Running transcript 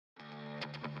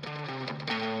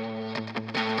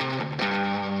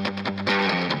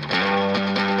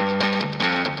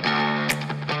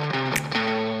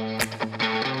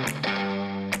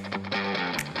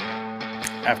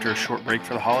After a short break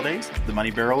for the holidays, the Money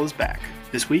Barrel is back.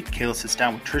 This week, Kayla sits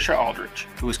down with Tricia Aldridge,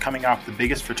 who is coming off the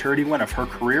biggest fraternity win of her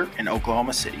career in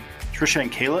Oklahoma City. Tricia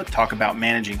and Kayla talk about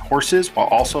managing horses while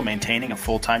also maintaining a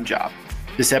full-time job.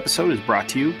 This episode is brought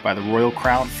to you by the Royal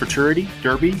Crown Fraternity,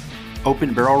 Derby,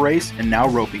 Open Barrel Race, and now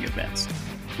roping events.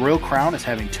 Royal Crown is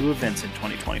having two events in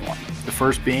 2021. The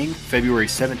first being February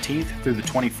 17th through the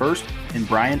 21st in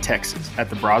Bryan, Texas at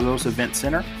the Brazos Event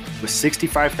Center with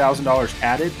 $65,000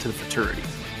 added to the fraternity.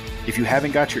 If you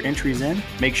haven't got your entries in,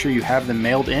 make sure you have them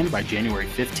mailed in by January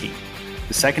 15th.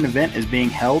 The second event is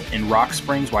being held in Rock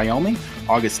Springs, Wyoming,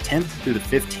 August 10th through the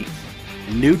 15th.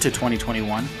 And new to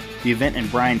 2021, the event in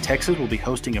Bryan, Texas will be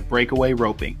hosting a breakaway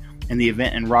roping, and the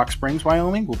event in Rock Springs,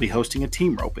 Wyoming will be hosting a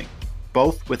team roping,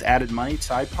 both with added money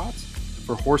side pots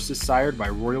for horses sired by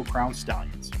Royal Crown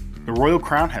stallions. The Royal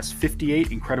Crown has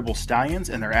 58 incredible stallions,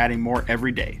 and they're adding more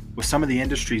every day. With some of the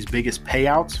industry's biggest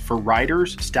payouts for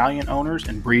riders, stallion owners,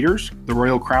 and breeders, the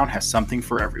Royal Crown has something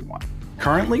for everyone.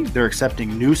 Currently, they're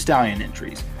accepting new stallion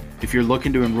entries. If you're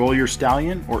looking to enroll your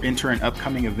stallion or enter an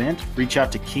upcoming event, reach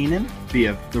out to Keenan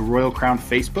via the Royal Crown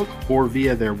Facebook or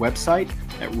via their website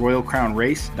at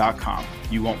royalcrownrace.com.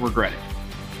 You won't regret it.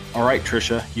 All right,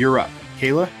 Tricia, you're up.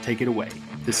 Kayla, take it away.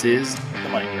 This is the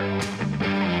Money Barrel.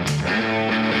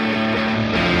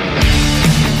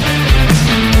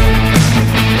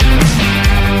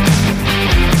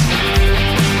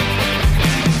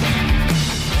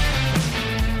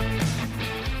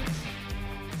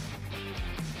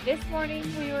 This morning,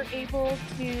 we were able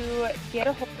to get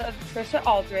a hold of Tricia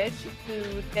Aldridge,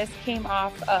 who just came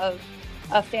off of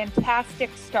a fantastic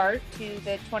start to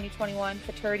the 2021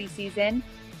 fraternity season.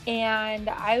 And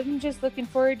I'm just looking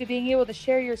forward to being able to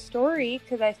share your story,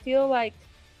 because I feel like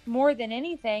more than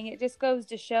anything, it just goes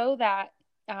to show that,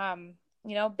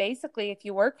 basically if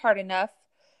you work hard enough,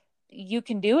 you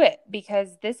can do it,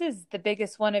 because this is the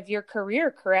biggest one of your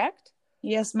career, correct?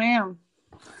 Yes, ma'am.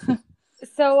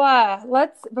 So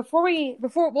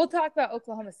we'll talk about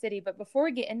Oklahoma City, but before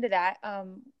we get into that,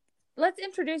 let's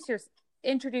introduce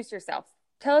yourself.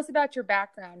 Tell us about your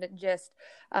background and just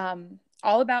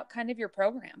all about kind of your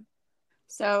program.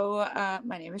 So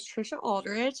my name is Tricia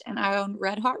Aldridge, and I own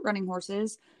Red Hot Running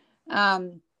Horses.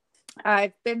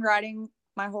 I've been riding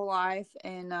my whole life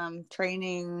and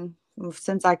training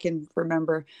since I can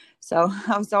remember. So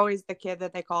I was always the kid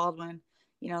that they called when,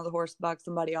 the horse bucked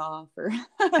somebody off or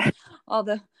all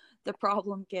the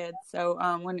problem kids. So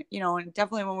when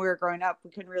definitely when we were growing up, we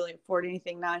couldn't really afford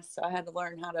anything nice. So I had to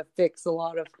learn how to fix a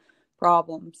lot of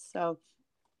problems. So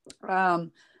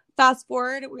fast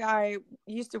forward, I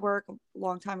used to work a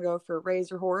long time ago for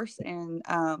Razor Horse, and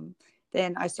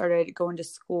then I started going to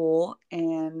school,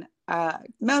 and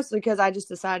mostly because I just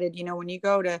decided, when you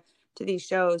go to these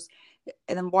shows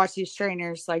and then watch these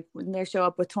trainers, like when they show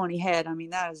up with 20 head, I mean,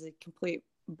 that is a complete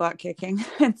butt kicking.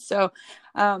 And so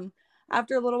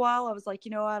after a little while, I was like,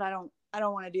 you know what, I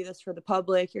don't want to do this for the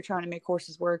public. You're trying to make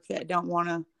horses work that don't want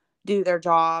to do their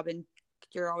job, and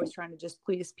you're always trying to just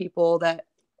please people that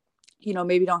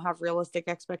maybe don't have realistic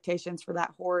expectations for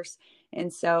that horse.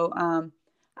 And so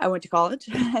I went to college,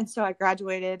 and so I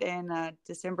graduated in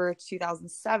December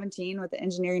 2017 with an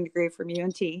engineering degree from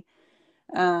UNT.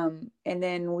 And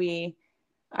then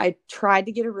I tried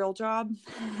to get a real job.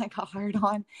 I got hired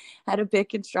on at a big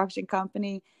construction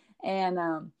company.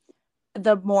 And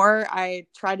the more I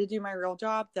tried to do my real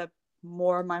job, the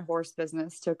more my horse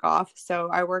business took off. So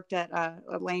I worked at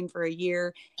a lane for a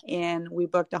year, and we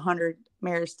booked 100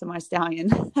 mares to my stallion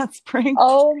that spring.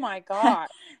 Oh my God.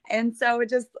 And so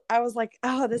I was like,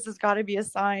 oh, this has got to be a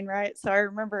sign, right? So I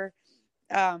remember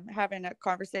having a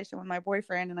conversation with my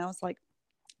boyfriend, and I was like,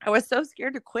 I was so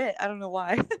scared to quit. I don't know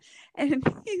why. And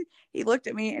he looked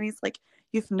at me and he's like,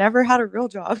 you've never had a real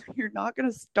job. You're not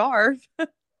going to starve. I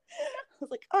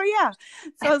was like, oh yeah.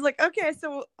 So I was like, okay,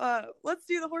 so let's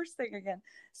do the horse thing again.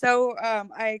 So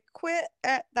I quit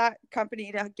at that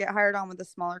company to get hired on with a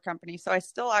smaller company. So I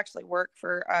still actually work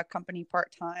for a company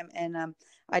part-time, and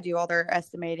I do all their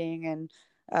estimating, and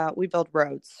we build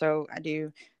roads. So I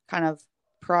do kind of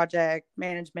project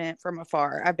management from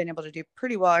afar. I've been able to do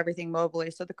pretty well everything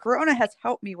mobily. So the corona has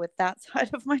helped me with that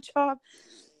side of my job.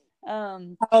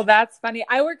 Oh, that's funny.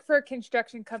 I work for a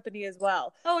construction company as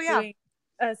well. Oh yeah. Doing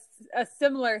a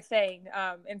similar thing.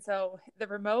 And so the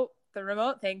remote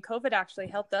thing, COVID actually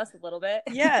helped us a little bit.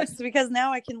 Yes, because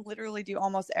now I can literally do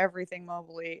almost everything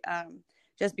mobily.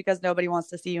 Just because nobody wants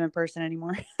to see you in person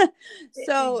anymore.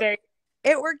 So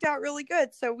It worked out really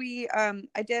good. So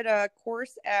I did a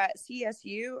course at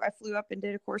CSU. I flew up and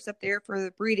did a course up there for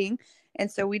the breeding.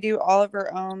 And so we do all of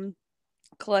our own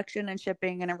collection and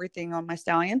shipping and everything on my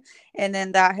stallion. And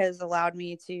then that has allowed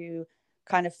me to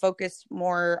kind of focus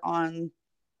more on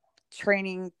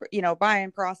training,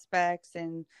 buying prospects.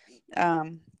 And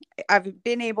I've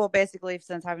been able, basically,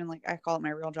 since having, like, I call it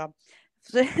my real job.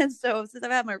 And so since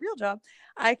I've had my real job,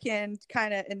 I can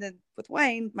kind of, and then with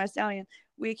Wayne, my stallion,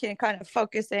 we can kind of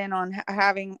focus in on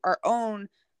having our own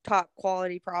top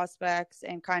quality prospects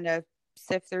and kind of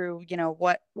sift through,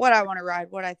 what I want to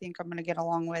ride, what I think I'm going to get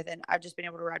along with. And I've just been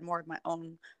able to ride more of my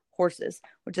own horses,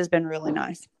 which has been really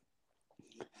nice.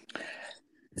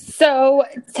 So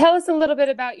tell us a little bit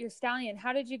about your stallion.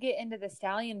 How did you get into the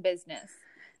stallion business?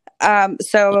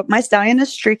 So my stallion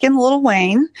is Streaking Little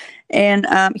Wayne, and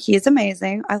he is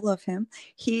amazing. I love him.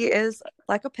 He is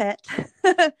like a pet.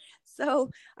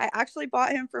 So I actually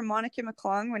bought him from Monica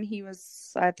McClung when he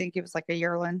was, I think he was like a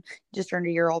yearling, just turned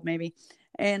a year old maybe.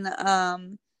 And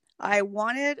I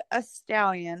wanted a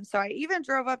stallion. So I even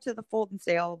drove up to the Fulton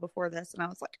sale before this, and I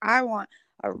was like, I want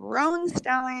a roan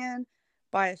stallion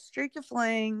by a streak of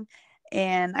fling.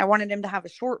 And I wanted him to have a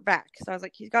short back. So I was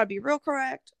like, he's got to be real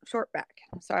correct, short back.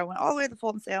 So I went all the way to the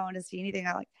Fulton sale and to see anything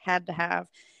I had to have.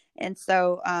 And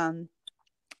so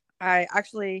I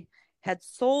actually had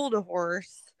sold a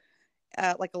horse,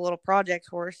 like a little project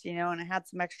horse, and I had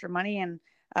some extra money, and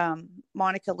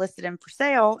Monica listed him for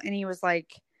sale, and he was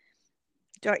like,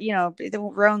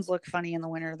 the roans look funny in the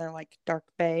winter. They're like dark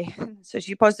bay. So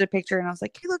she posted a picture, and I was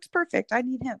like, he looks perfect. I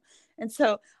need him. And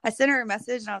so I sent her a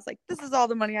message, and I was like, this is all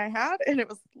the money I had. And it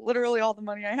was literally all the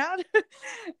money I had.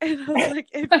 And I was like,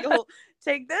 if you'll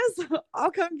take this,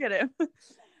 I'll come get him.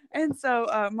 And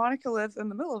so Monica lives in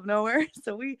the middle of nowhere.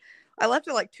 So I left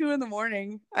at like 2 a.m.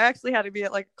 I actually had to be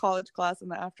at like a college class in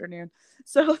the afternoon.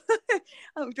 So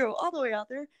I drove all the way out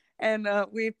there, and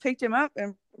we picked him up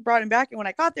and brought him back. And when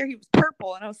I got there, he was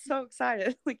purple, and I was so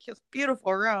excited. Like, he was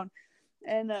beautiful roan.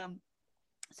 And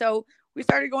so we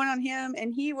started going on him,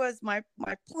 and he was my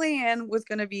plan was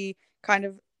going to be kind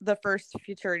of the first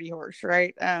futurity horse,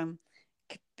 right?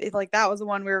 Like, that was the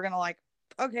one we were going to, like,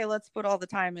 okay, let's put all the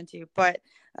time into. But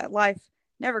life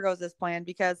never goes as planned,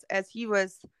 because as he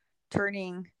was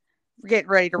getting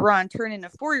ready to turn into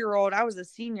a 4-year-old, I was a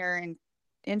senior in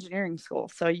engineering school.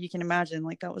 So you can imagine,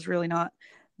 like, that was really not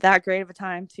that great of a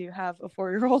time to have a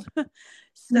 4-year-old.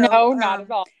 No, not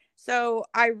at all. So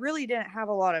I really didn't have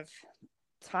a lot of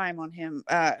time on him.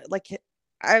 Like,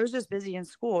 I was just busy in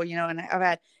school, and I've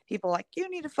had people like, you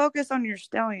need to focus on your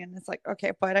stallion. It's like,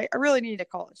 okay, but I really need a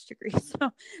college degree. So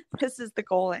this is the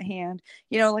goal at hand,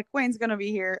 like, Wayne's going to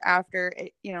be here after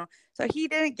it, so he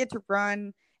didn't get to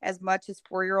run as much his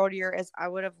 4-year-old year as I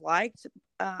would have liked,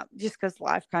 just because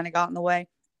life kind of got in the way.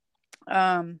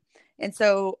 And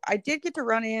so I did get to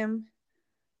run him.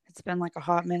 It's been like a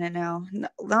hot minute now.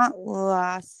 Not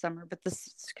last summer, but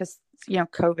this, because,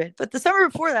 COVID. But the summer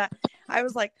before that, I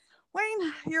was like,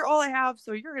 Wayne, you're all I have,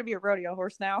 so you're going to be a rodeo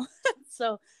horse now.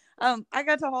 So I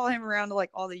got to haul him around to, like,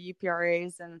 all the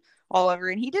UPRAs and all over,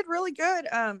 and he did really good.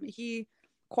 He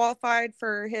qualified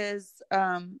for his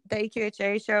the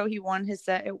AQHA show. He won his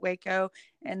set at Waco,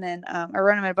 and then I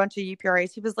ran him at a bunch of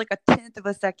UPRAs. He was like a 10th of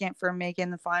a second from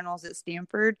making the finals at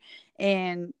Stanford,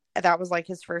 and that was like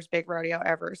his first big rodeo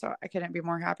ever. So I couldn't be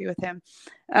more happy with him.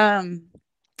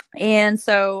 And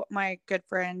so my good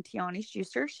friend Tiani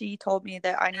Schuster, she told me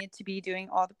that I needed to be doing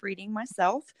all the breeding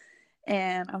myself.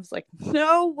 And I was like,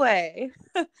 no way.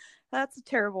 That's a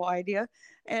terrible idea.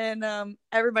 And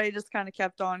everybody just kind of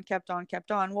kept on.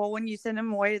 Well, when you send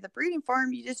him away to the breeding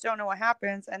farm, you just don't know what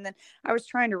happens. And then I was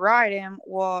trying to ride him.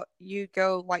 Well, you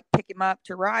go, like, pick him up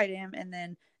to ride him, and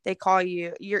then they call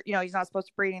you. He's not supposed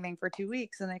to breed anything for 2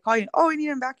 weeks, and they call you. Oh, we need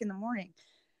him back in the morning.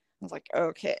 I was like,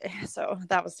 okay. So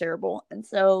that was terrible. And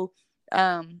so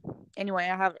anyway,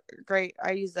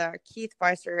 I use Keith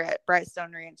Weiser at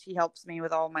Brightstone Ranch. He helps me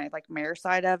with all my, like, mare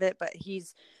side of it, but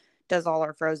he's does all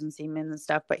our frozen semen and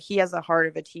stuff. But he has a heart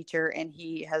of a teacher, and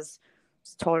he has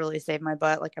totally saved my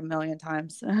butt like a million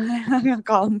times. I'm gonna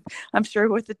call him, I'm sure,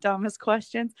 with the dumbest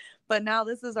questions. But now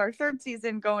this is our 3rd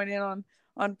season going in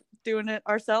on doing it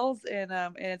ourselves, and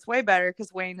it's way better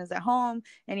because Wayne is at home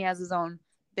and he has his own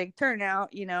big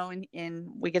turnout, and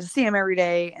we get to see him every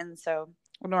day. And so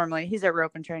normally he's at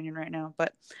rope and training right now,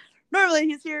 but normally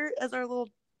he's here as our little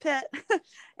pet.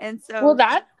 And so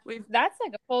that's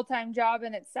like a full-time job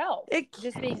in itself. It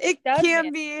just being it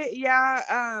can be,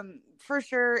 yeah. for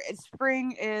sure.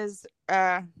 Spring is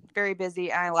very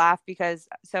busy. I laugh because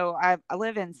I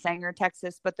live in Sanger,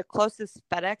 Texas, but the closest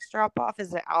FedEx drop off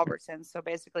is at Albertsons. So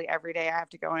basically every day I have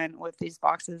to go in with these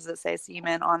boxes that say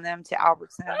semen on them to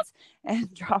Albertsons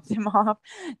and drop them off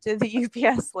to the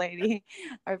UPS lady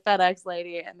or FedEx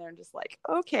lady, and they're just like,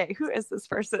 okay, who is this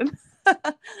person?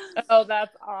 Oh,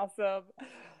 that's awesome.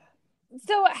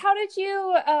 So how did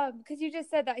you, because you just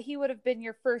said that he would have been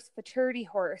your first fraternity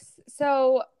horse.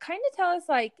 So kind of tell us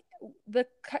like the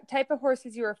type of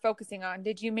horses you were focusing on.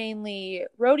 Did you mainly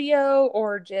rodeo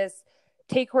or just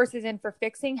take horses in for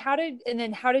fixing? How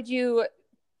did you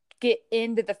get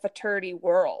into the fraternity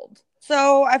world?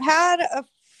 So I've had a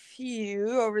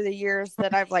few over the years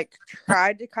that I've like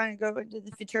tried to kind of go into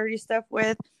the fraternity stuff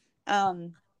with.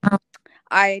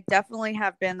 I definitely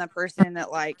have been the person that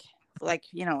like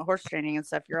horse training and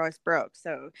stuff, you're always broke,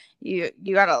 so you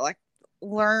gotta like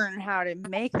learn how to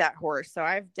make that horse. So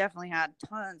I've definitely had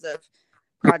tons of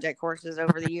project horses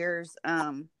over the years,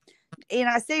 and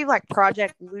I say like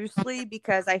project loosely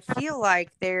because I feel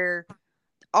like they're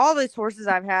all these horses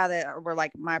I've had that were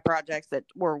like my projects that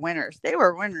were winners. They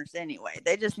were winners anyway.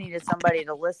 They just needed somebody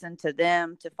to listen to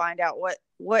them to find out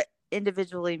what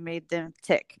individually made them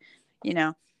tick,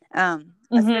 I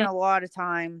spent a lot of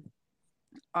time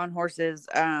on horses,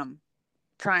 I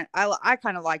kind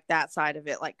of like that side of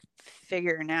it, like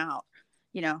figuring out,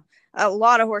 a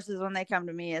lot of horses when they come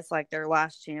to me, it's like their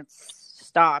last chance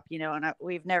stop, and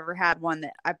we've never had one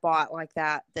that I bought like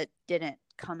that didn't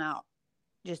come out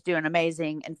just doing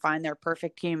amazing and find their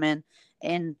perfect human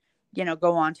and,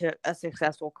 go on to a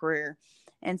successful career.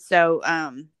 And so,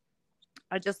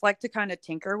 I just like to kind of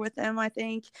tinker with them, I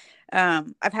think.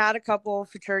 I've had a couple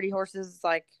fraternity horses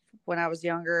like when I was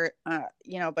younger,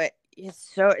 but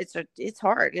it's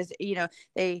hard.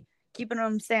 They keeping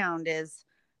them sound is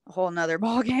a whole nother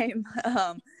ball game.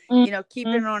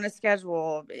 Keeping on a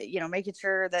schedule, making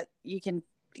sure that you can,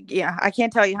 I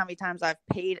can't tell you how many times I've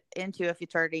paid into a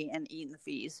fraternity and eaten the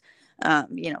fees,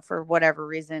 for whatever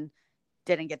reason,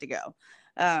 didn't get to go.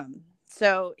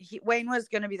 So Wayne was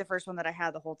going to be the first one that I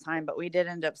had the whole time, but we did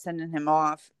end up sending him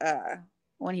off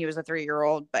when he was a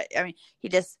 3-year-old. But I mean,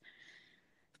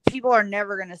 people are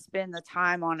never going to spend the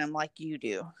time on him like you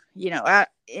do,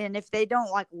 and if they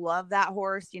don't like love that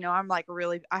horse, I'm like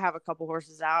I have a couple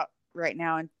horses out right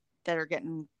now and that are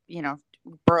getting,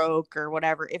 broke or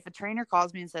whatever. If a trainer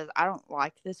calls me and says, I don't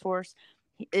like this horse,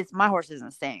 my horse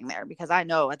isn't staying there, because I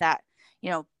know that,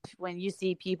 when you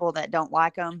see people that don't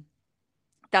like them,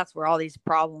 that's where all these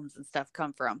problems and stuff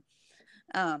come from.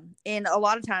 And a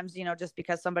lot of times, just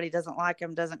because somebody doesn't like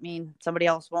them doesn't mean somebody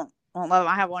else won't love them.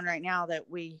 I have one right now that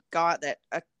we got that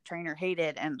a trainer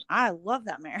hated, and I love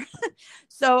that mare.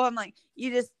 So I'm like,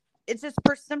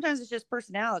 sometimes it's just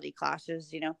personality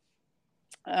clashes,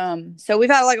 So we've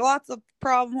had like lots of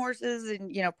problem horses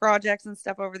and, projects and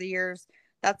stuff over the years.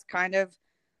 That's kind of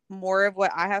more of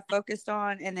what I have focused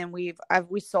on. And then we've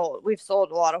sold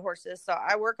a lot of horses. So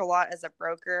I work a lot as a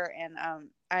broker, and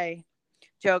I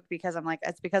joke because I'm like,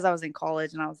 it's because I was in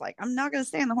college and I was like, I'm not going to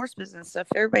stay in the horse business. So if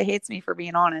everybody hates me for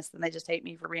being honest, then they just hate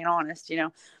me for being honest,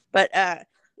 but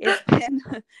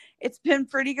it's been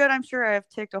pretty good. I'm sure I've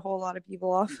ticked a whole lot of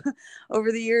people off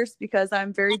over the years because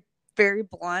I'm very, very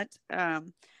blunt.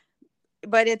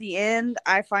 But at the end,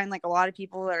 I find like a lot of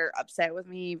people that are upset with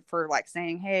me for like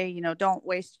saying, hey, don't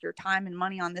waste your time and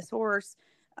money on this horse.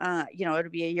 It'll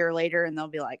be a year later and they'll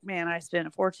be like, man, I spent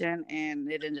a fortune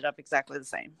and it ended up exactly the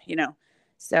same,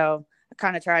 So I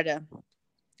kind of try to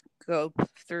go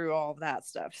through all of that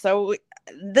stuff. So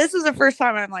this is the first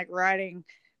time I'm like riding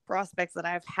prospects that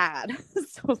I've had.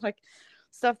 So like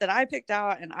stuff that I picked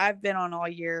out and I've been on all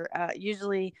year.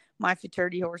 Usually my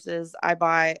fraternity horses I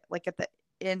buy like at the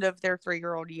end of their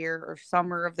 3-year-old year or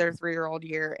summer of their 3-year-old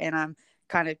year, and I'm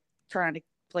kind of trying to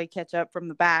play catch up from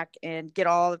the back and get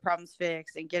all the problems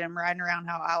fixed and get them riding around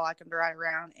how I like them to ride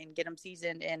around and get them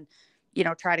seasoned and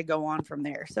try to go on from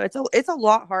there. So it's a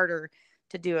lot harder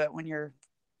to do it when you're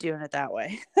doing it that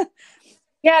way.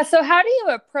 Yeah. So how do you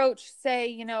approach,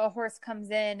 say, a horse comes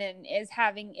in and is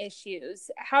having issues?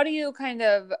 How do you kind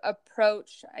of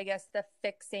approach, I guess, the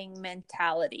fixing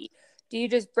mentality? Do you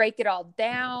just break it all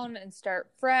down and start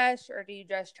fresh, or do you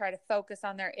just try to focus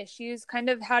on their issues? Kind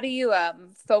of how do you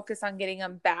focus on getting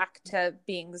them back to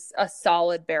being a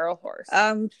solid barrel horse?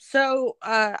 So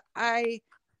I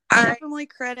definitely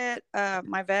credit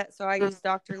my vet. So I use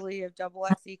Dr. Lee of Double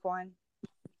X Equine,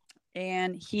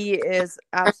 and he is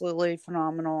absolutely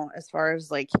phenomenal as far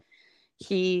as like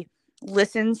he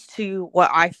listens to what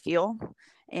I feel,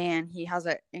 and he has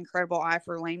an incredible eye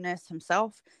for lameness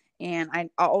himself. And I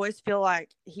always feel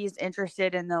like he's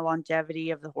interested in the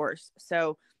longevity of the horse.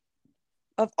 So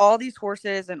of all these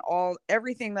horses and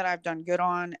everything that I've done good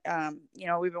on,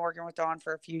 we've been working with Dawn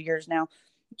for a few years now.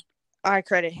 I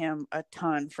credit him a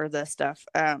ton for this stuff.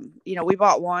 We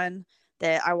bought one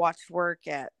that I watched work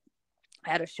at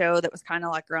a show that was kind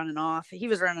of like running off. He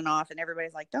was running off and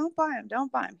everybody's like, don't buy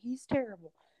him. He's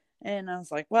terrible. And I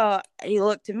was like, well, he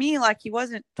looked to me like he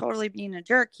wasn't totally being a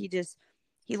jerk. He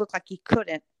looked like he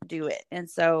couldn't do it. And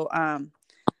so,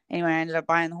 anyway, I ended up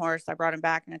buying the horse. I brought him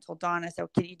back and I told Dawn, I said,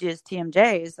 can you do his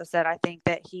TMJs? I said, I think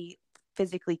that he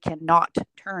physically cannot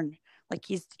turn. Like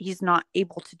he's not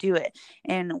able to do it.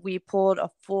 And we pulled a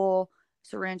full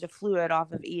syringe of fluid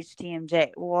off of each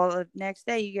TMJ. Well, the next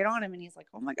day you get on him and he's like,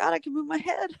 oh my God, I can move my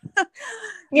head.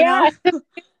 Yeah.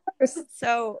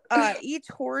 So each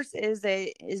horse is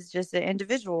just an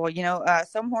individual.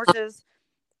 Some horses,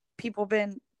 people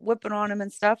been whipping on them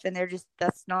and stuff, and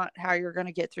that's not how you're going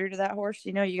to get through to that horse.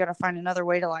 You got to find another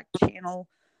way to like channel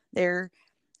their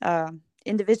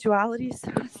individualities.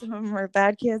 Some of them are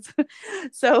bad kids.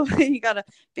 So you got to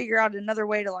figure out another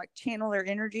way to like channel their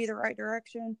energy the right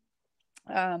direction.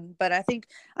 But I think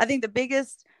the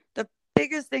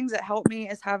biggest things that help me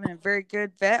is having a very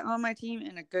good vet on my team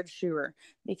and a good shoer,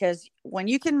 because when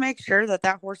you can make sure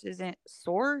that horse isn't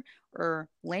sore or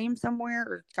lame somewhere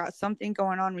or got something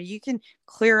going on, when you can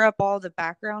clear up all the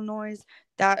background noise,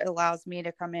 that allows me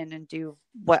to come in and do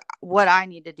what I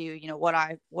need to do, what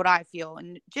I feel.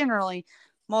 And generally,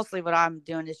 mostly what I'm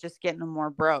doing is just getting them more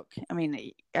broke. I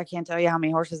mean, I can't tell you how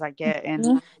many horses I get,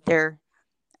 and they're,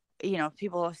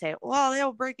 people will say, well,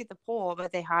 they'll break at the pole,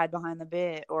 but they hide behind the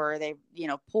bit, or they,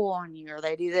 pull on you, or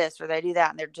they do this, or they do that,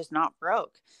 and they're just not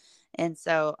broke. And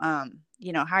so,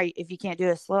 if you can't do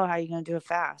it slow, how are you going to do it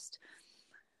fast?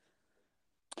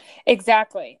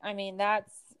 Exactly. I mean, that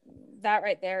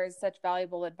right there is such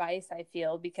valuable advice, I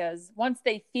feel, because once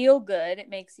they feel good, it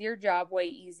makes your job way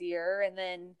easier.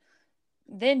 And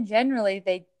then generally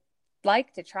they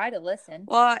like to try to listen.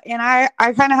 Well, and I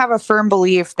kind of have a firm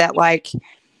belief that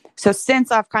so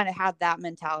since I've kind of had that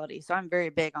mentality, so I'm very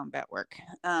big on vet work.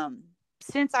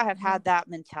 Since I have had that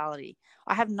mentality,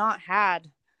 I have not had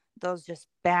those just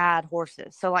bad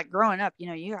horses. So like growing up,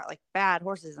 you got like bad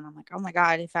horses, and I'm like, oh my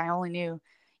God, if I only knew,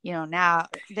 now,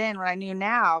 then what I knew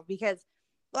now, because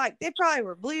like they probably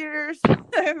were bleeders,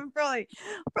 probably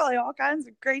all kinds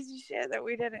of crazy shit that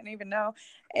we didn't even know.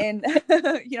 And,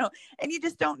 and you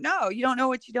just don't know. You don't know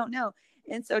what you don't know.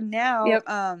 And so now,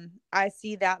 I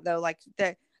see that though, like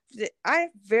I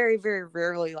very, very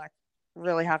rarely like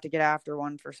really have to get after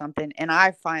one for something. And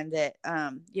I find that,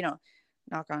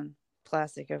 knock on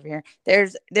plastic over here,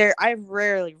 I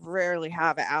rarely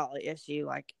have an outlet issue,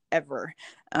 like ever.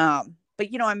 But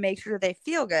I make sure they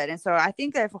feel good. And so I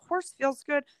think that if a horse feels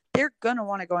good, they're going to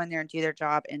want to go in there and do their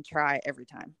job and try every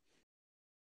time.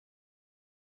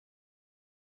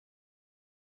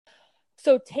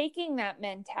 So taking that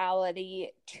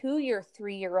mentality to your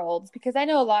 3-year-olds, because I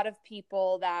know a lot of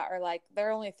people that are like,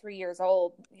 they're only 3 years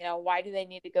old, why do they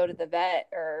need to go to the vet?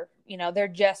 Or, they're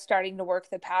just starting to work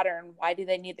the pattern. Why do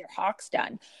they need their hocks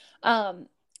done?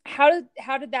 How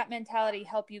did that mentality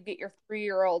help you get your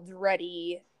 3-year-olds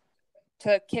ready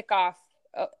to kick off,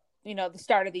 the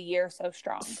start of the year so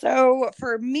strong? So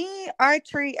for me, I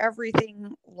treat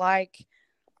everything like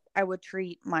I would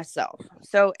treat myself.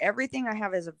 So everything I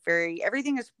have is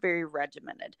everything is very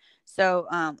regimented. So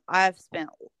I've spent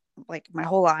like my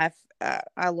whole life,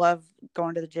 I love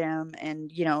going to the gym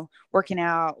and working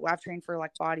out. I've trained for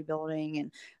like bodybuilding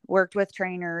and worked with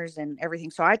trainers and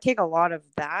everything. So I take a lot of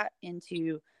that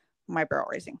into my barrel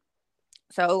racing.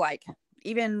 So like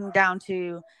even down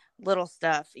to little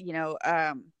stuff,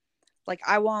 like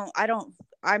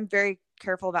I'm very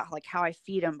careful about like how I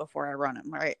feed them before I run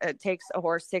them. Right. It takes a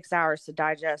horse 6 hours to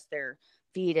digest their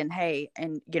feed and hay,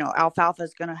 and alfalfa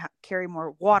is going to carry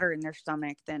more water in their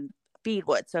stomach than feed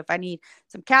would. So if I need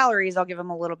some calories, I'll give them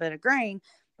a little bit of grain,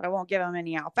 but I won't give them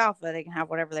any alfalfa. They can have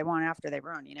whatever they want after they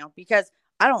run, because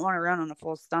I don't want to run on a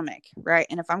full stomach. Right.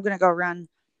 And if I'm going to go run,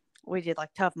 we did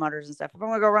like Tough Mudders and stuff. If I'm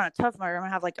going to go run a Tough Mudder, I'm going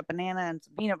to have like a banana and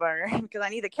some peanut butter because I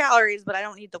need the calories, but I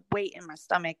don't need the weight in my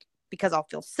stomach because I'll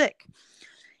feel sick.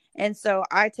 And so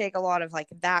I take a lot of like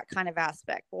that kind of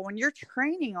aspect. Well, when you're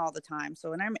training all the time,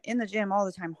 so when I'm in the gym all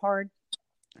the time hard,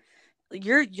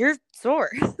 you're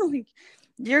sore. Like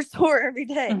you're sore every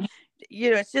day.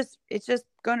 Mm-hmm. It's just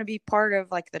going to be part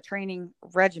of like the training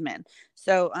regimen.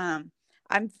 So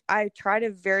I try to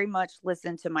very much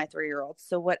listen to my 3-year-olds.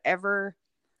 So whatever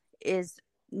is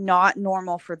not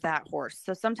normal for that horse.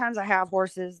 So sometimes I have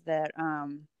horses that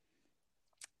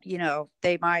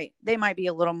they might be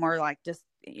a little more like just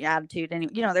attitude, and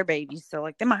they're babies, so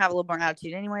like they might have a little more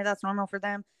attitude anyway. That's normal for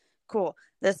them. Cool.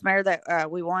 This mare that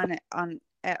we won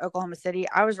at Oklahoma City,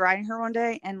 I was riding her one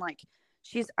day, and like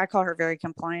I call her very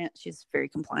compliant. She's very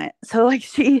compliant. So like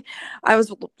I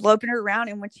was loping her around,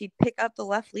 and when she'd pick up the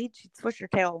left lead, she'd switch her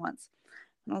tail once.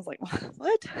 And I was like,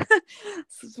 what?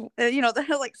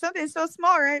 Like something so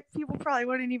small, right? People probably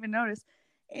wouldn't even notice.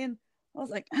 And I was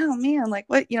like, oh man, like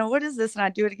what is this? And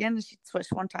I'd do it again, and she'd switch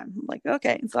one time. I'm like,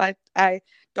 okay. And so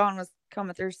Dawn was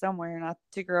coming through somewhere, and I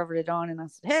took her over to Dawn, and I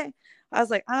said, hey, I was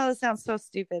like, I know this sounds so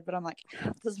stupid, but I'm like,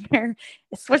 this mare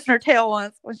is switching her tail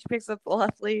once when she picks up the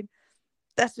left lead.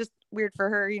 That's just weird for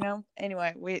her,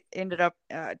 Anyway, we ended up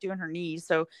doing her knees.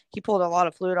 So he pulled a lot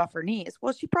of fluid off her knees.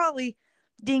 Well, she probably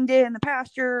dinged it in the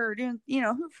pasture or doing,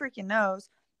 who freaking knows.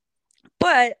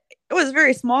 But it was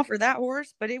very small for that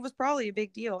horse, but it was probably a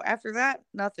big deal. After that,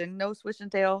 nothing, no switching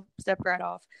tail, stepped right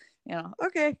off.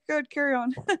 Okay, good, carry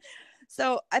on.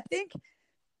 So I think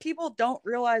people don't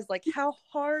realize like how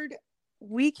hard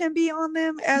we can be on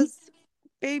them as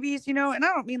babies, and I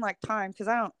don't mean like time, because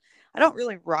I don't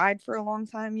really ride for a long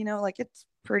time, like it's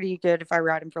pretty good if I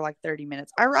ride them for like 30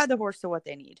 minutes. I ride the horse to what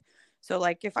they need. So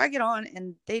like if I get on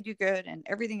and they do good and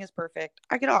everything is perfect,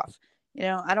 I get off.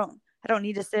 I don't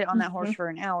need to sit on that horse for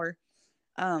an hour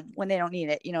when they don't need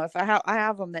it. If I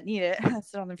have them that need it, I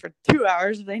sit on them for 2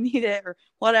 hours if they need it or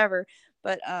whatever.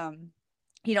 But I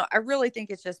really think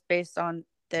it's just based on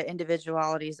the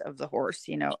individualities of the horse.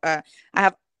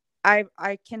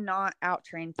 I cannot out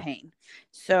train pain.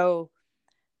 So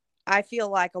I feel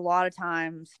like a lot of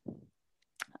times,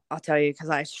 I'll tell you, because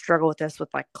I struggle with this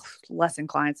with like lesson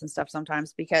clients and stuff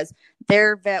sometimes, because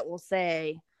their vet will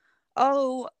say,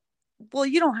 oh, well,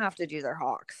 you don't have to do their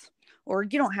hocks, or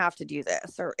you don't have to do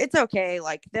this, or it's okay,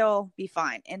 like they'll be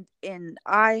fine. And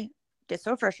I get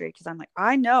so frustrated because I'm like,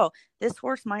 I know this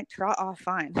horse might trot off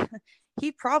fine.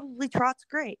 He probably trots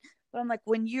great. But I'm like,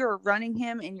 when you're running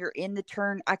him and you're in the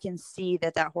turn, I can see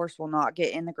that horse will not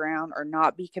get in the ground or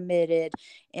not be committed.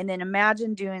 And then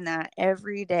imagine doing that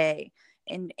every day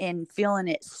and feeling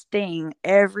it sting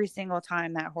every single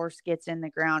time that horse gets in the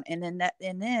ground. And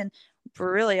then what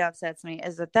really upsets me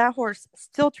is that horse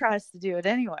still tries to do it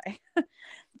anyway.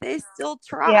 They still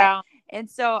try. Yeah. And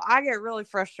so I get really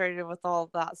frustrated with all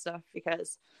of that stuff,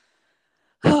 because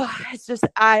it's just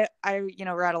I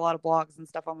write a lot of blogs and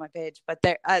stuff on my page, but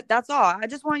that's all. I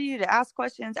just want you to ask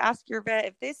questions, ask your vet.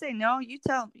 If they say no, you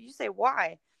say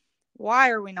why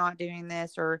are we not doing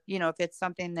this? Or if it's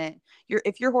something that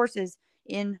if your horse is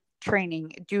in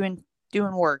training doing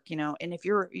work, and if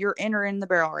you're entering the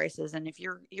barrel races, and if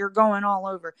you're going all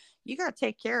over, you got to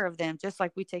take care of them just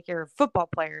like we take care of football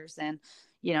players and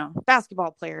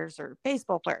basketball players or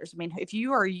baseball players. I mean, if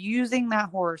you are using that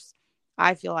horse,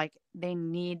 I feel like they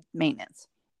need maintenance.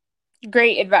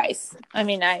 Great advice. I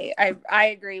mean, I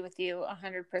agree with you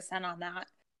 100% on that.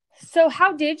 So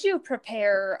how did you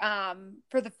prepare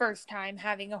for the first time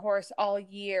having a horse all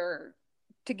year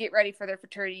to get ready for their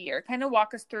fraternity year? Kind of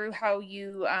walk us through how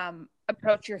you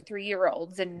approach your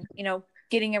 3-year-olds and,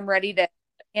 getting them ready to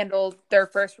handle their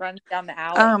first runs down the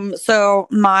alley. So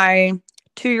my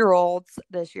 2-year-olds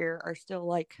this year are still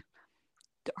like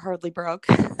hardly broke.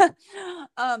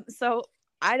 So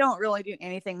I don't really do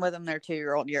anything with them their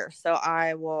 2-year-old year. So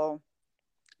I will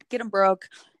get them broke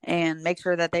and make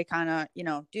sure that they kind of,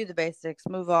 do the basics,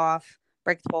 move off,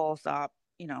 break the pole, stop,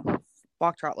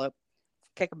 walk, trot, lope,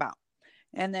 kick them out.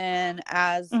 And then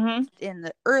as in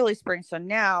the early spring, so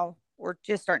now we're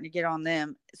just starting to get on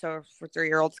them. So for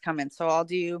 3-year-olds come in. So I'll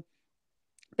do,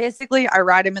 basically I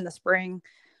ride them in the spring,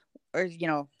 or,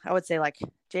 I would say like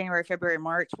January, February,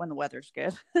 March, when the weather's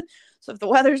good. So if the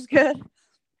weather's good,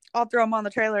 I'll throw them on the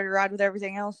trailer to ride with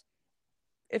everything else.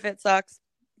 If it sucks,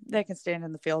 they can stand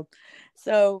in the field.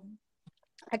 So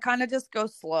I kind of just go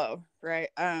slow, right?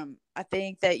 I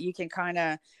think that you can kind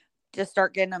of just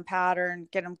start getting them patterned,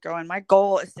 get them going. My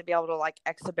goal is to be able to like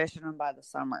exhibition them by the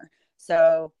summer.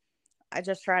 So I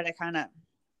just try to kind of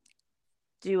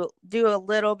do a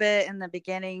little bit in the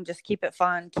beginning, just keep it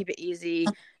fun, keep it easy,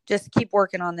 just keep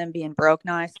working on them being broke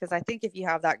nice. Because I think if you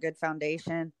have that good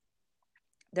foundation,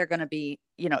 they're going to be,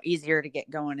 easier to get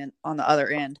going on the other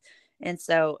end. And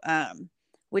so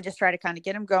we just try to kind of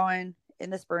get them going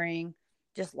in the spring,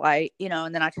 just light,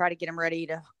 and then I try to get them ready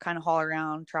to kind of haul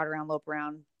around, trot around, lope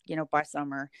around, by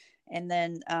summer. And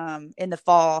then in the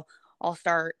fall, I'll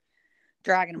start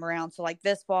dragging them around. So like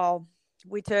this fall,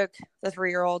 we took the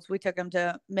 3-year-olds, we took them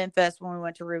to Memphis when we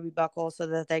went to Ruby Buckle so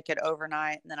that they could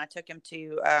overnight. And then I took them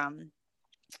to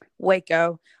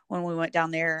Waco when we went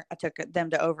down there. I took them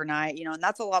to overnight, and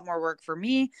that's a lot more work for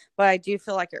me, but I do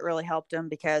feel like it really helped them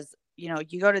because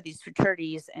you go to these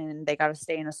fraternities and they got to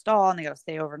stay in a stall and they got to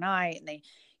stay overnight, and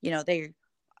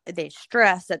they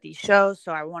stress at these shows.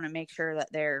 So I want to make sure that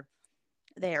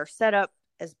they are set up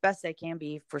as best they can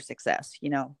be for success,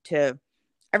 to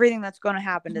everything that's going to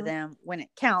happen to them when it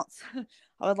counts.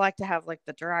 I would like to have like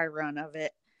the dry run of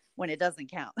it when it doesn't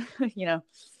count,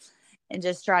 and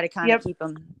just try to kind of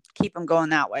keep them going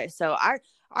that way. So I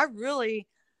really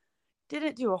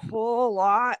didn't do a whole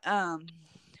lot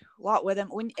with him.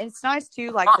 And it's nice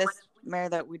too, like this mare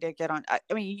that we did get on. I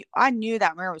mean, I knew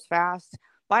that mare was fast,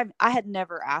 but I had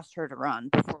never asked her to run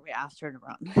before we asked her to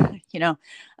run.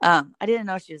 I didn't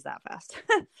know she was that fast.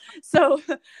 So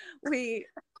we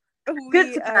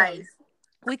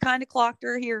kind of clocked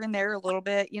her here and there a little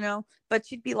bit, but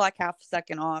she'd be like half a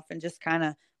second off and just kind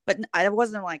of, but I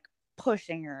wasn't like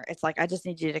pushing her. It's like, I just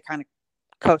need you to kind of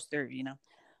coast through,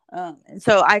 and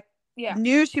so I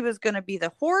knew she was going to be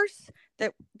the horse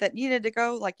that needed to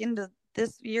go like into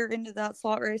this year, into that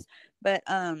slot race. But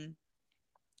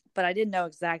I didn't know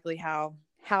exactly how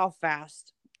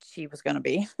fast she was going to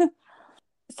be.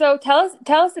 So tell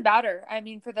us about her. I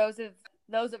mean, for those of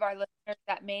our listeners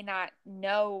that may not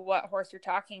know what horse you're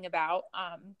talking about,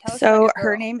 tell us. So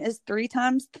her name is 3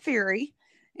 Times the Fury,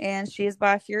 and she is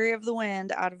by Fury of the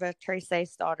Wind out of a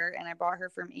Tricia daughter, and I bought her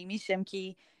from Amy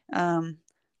Shimke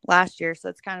last year. So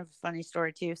it's kind of a funny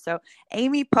story too. So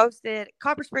Amy posted,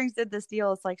 Copper Springs did this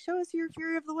deal. It's like, show us your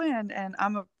Fury of the Wind. And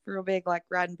I'm a real big like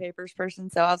riding papers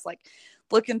person. So I was like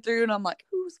looking through and I'm like,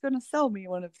 who's going to sell me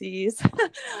one of these?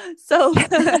 So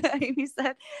Amy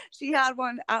said she had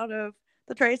one out of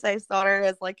the Tricia daughter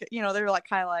as like, they were like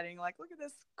highlighting, like, look at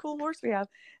this cool horse we have.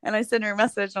 And I sent her a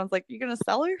message and I was like, you going to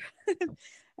sell her?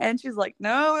 And she's like,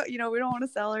 no, we don't want to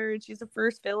sell her. And she's the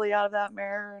first filly out of that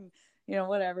mare. And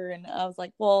whatever. And I was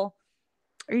like, well,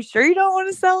 are you sure you don't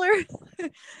want to sell her?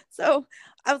 So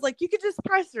I was like, you could just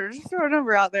price her, just throw a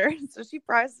number out there. So she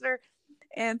priced her.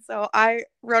 And so I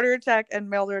wrote her a check and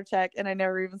mailed her a check, and I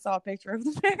never even saw a picture of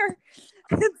the mare.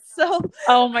 And so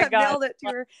oh my God, mailed it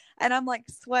to her, and I'm like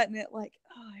sweating it, like,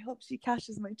 oh, I hope she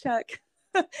cashes my check.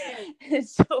 And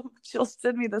so she'll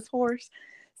send me this horse.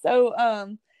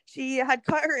 So she had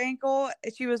cut her ankle.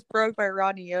 She was broke by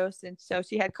Rodney Yost. And so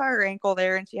she had cut her ankle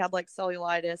there, and she had like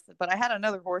cellulitis. But I had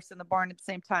another horse in the barn at the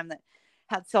same time that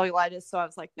had cellulitis. So I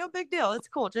was like, no big deal. It's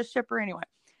cool. Just ship her anyway.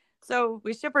 So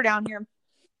we ship her down here.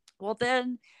 Well,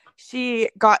 then she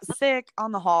got sick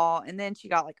on the haul, and then she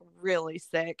got like really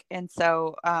sick. And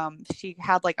so she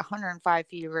had like 105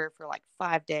 fever for like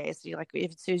 5 days. So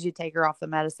as soon as you take her off the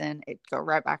medicine, it'd go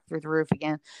right back through the roof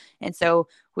again. And so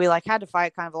we like had to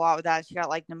fight kind of a lot with that. She got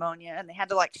like pneumonia, and they had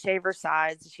to like shave her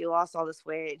sides. She lost all this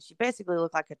weight, and she basically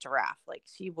looked like a giraffe. Like,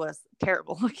 she was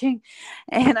terrible looking.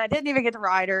 And I didn't even get to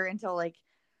ride her until like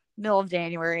middle of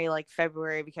January, like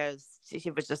February, because she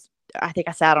was just, I think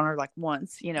I sat on her like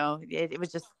once, it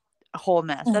was just a whole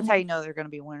mess. That's how you know they're going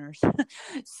to be winners.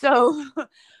 So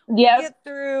we get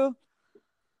through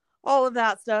all of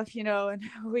that stuff, and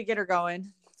we get her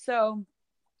going. So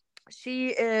she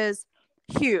is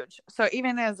huge. So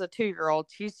even as a 2-year-old,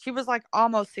 she was like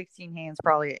almost 16 hands,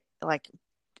 probably like,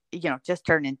 just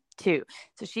turning 2.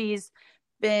 So she's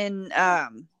been, I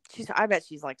bet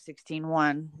she's like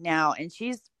 16-1 now, and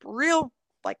she's real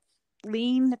like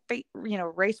lean,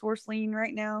 racehorse lean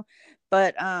right now,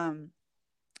 but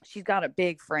she's got a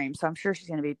big frame, so I'm sure she's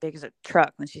going to be big as a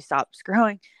truck when she stops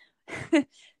growing.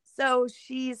 So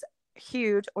she's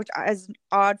huge, which is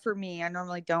odd for me. I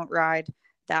normally don't ride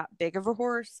that big of a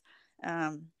horse.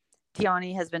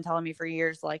 Tiani has been telling me for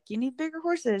years, like, you need bigger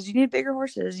horses, you need bigger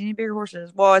horses, you need bigger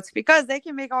horses. Well, it's because they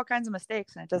can make all kinds of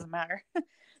mistakes and it doesn't matter.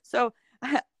 So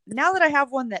now that I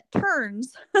have one that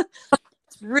turns,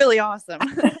 it's really awesome.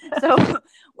 So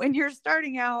when you're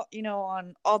starting out,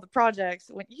 on all the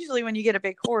projects, usually when you get a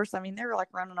big horse, I mean, they're like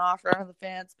running off around the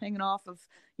fence, pinging off of,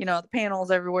 the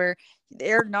panels everywhere.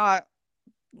 They're not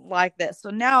like this. So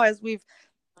now as we've,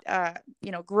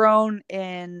 grown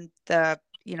in the,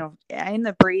 in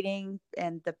the breeding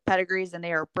and the pedigrees, and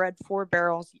they are bred for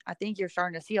barrels, I think you're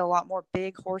starting to see a lot more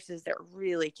big horses that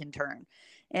really can turn.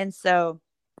 And so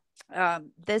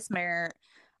this mare,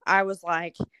 I was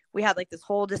like, we had like this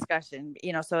whole discussion,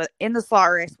 so in the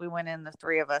slot race, we went in, the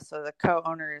 3 of us. So the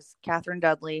co-owner is Catherine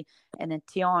Dudley, and then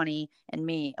Tiani and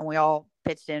me, and we all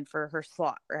pitched in for her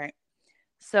slot. Right.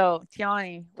 So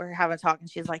Tiani, we're having a talk, and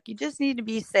she's like, you just need to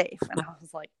be safe. And I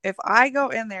was like, if I go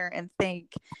in there and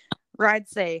think ride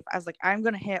safe, I was like, I'm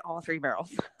going to hit all 3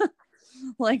 barrels.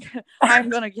 Like, I'm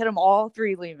going to get them all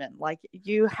 3 leaving. Like,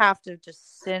 you have to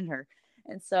just send her.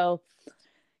 And so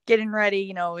getting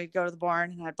ready, we'd go to the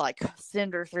barn, and I'd like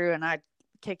send her through, and I'd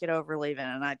kick it over leaving,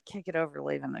 and I'd kick it over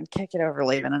leaving and kick it over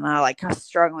leaving. And I was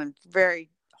struggling very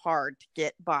hard to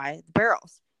get by the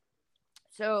barrels.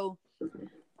 So,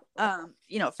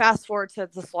 fast forward to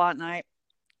the slot night.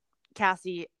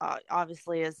 Cassie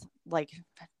obviously is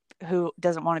who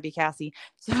doesn't want to be Cassie?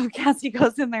 So Cassie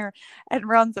goes in there and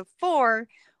runs a 4,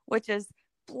 which is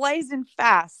blazing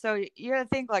fast. So you gotta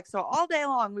think so all day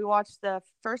long we watched the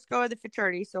first go of the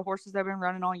futurity, so horses that have been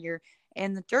running all year,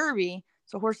 and the Derby,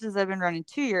 so horses that have been running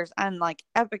 2 years, and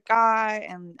Epic Guy,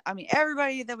 and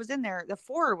everybody that was in there, the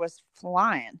 4 was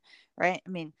flying, right?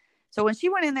 So when she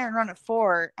went in there and run a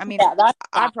 4, I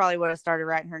probably would have started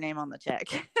writing her name on the check.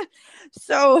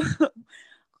 So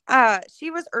she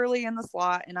was early in the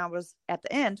slot and I was at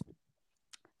the end.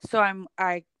 So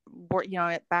I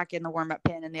back in the warm-up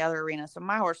pen in the other arena. So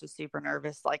my horse was super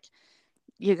nervous.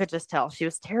 You could just tell she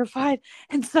was terrified.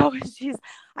 And so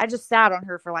I just sat on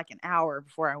her for an hour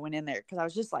before I went in there, because I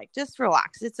was just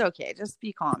relax. It's okay. Just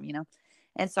be calm,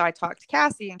 And so I talked to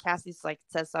Cassie, and Cassie's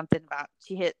says something about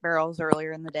she hit barrels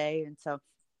earlier in the day. And so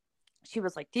she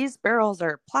was like, these barrels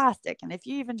are plastic, and if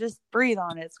you even just breathe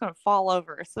on it, it's going to fall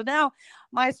over. So now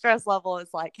my stress level is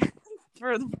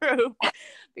through the roof,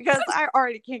 because I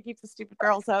already can't keep the stupid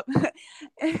barrels up. Were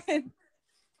they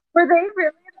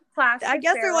really plastic? I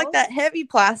guess barrels? they're that heavy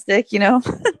plastic,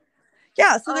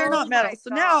 Yeah, so they're not metal.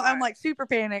 So now I'm super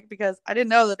panicked because I didn't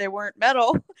know that they weren't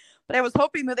metal, but I was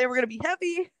hoping that they were going to be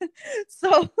heavy.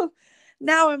 So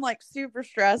now I'm super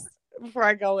stressed before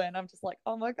I go in. I'm just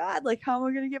oh my God, how am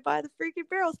I going to get by the freaking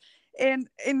barrels? And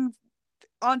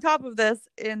on top of this,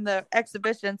 in the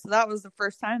exhibition, so that was the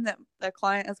first time that the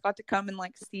client has got to come and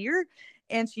see her,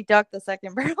 and she ducked the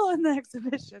second barrel in the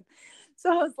exhibition.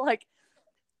 So I was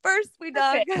first we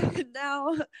dug,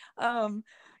 now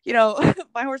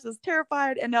my horse is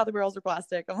terrified, and now the barrels are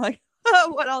plastic. I'm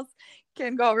what else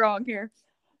can go wrong here?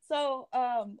 So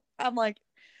I'm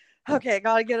okay,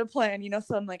 gotta get a plan,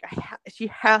 so I'm she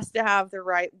has to have the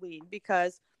right lead,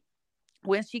 because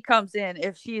when she comes in,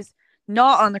 if she's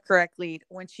not on the correct lead,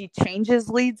 when she changes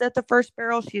leads at the first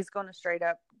barrel, she's going to straight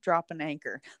up drop an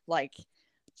anchor.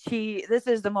 This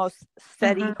is the most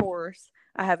steady horse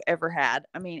I have ever had.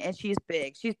 And she's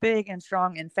big and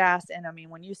strong and fast. And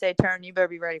when you say turn, you better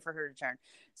be ready for her to turn.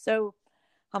 So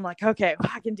I'm okay,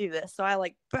 I can do this. So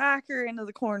I back her into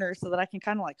the corner so that I can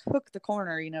kind of hook the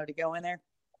corner, to go in there.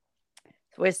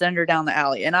 So we send her down the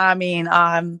alley, and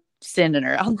I'm sending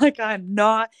her. I'm I'm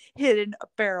not hitting a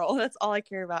barrel. That's all I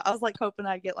care about. I was hoping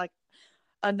I'd get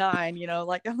a 9,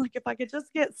 I'm if I could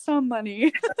just get some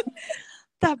money,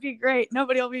 that'd be great.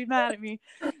 Nobody will be mad at me.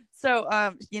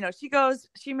 So,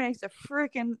 she makes a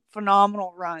freaking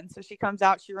phenomenal run. So she comes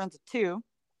out, she runs a 2.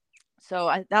 So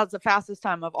that was the fastest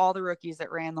time of all the rookies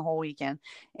that ran the whole weekend.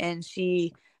 And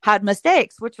she had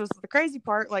mistakes, which was the crazy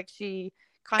part. She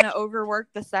kind of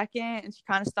overworked the second, and she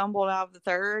kind of stumbled out of the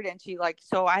third, and she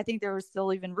so I think there was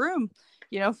still even room,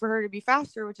 for her to be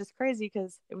faster, which is crazy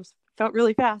because felt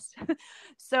really fast.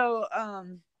 So,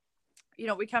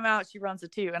 we come out, she runs a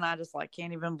 2, and I just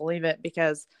can't even believe it,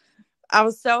 because I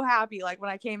was so happy. When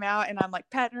I came out and I'm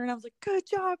petting her, and I was good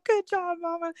job,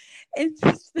 mama. And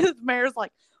just this mare's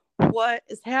what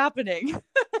is happening?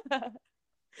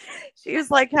 She was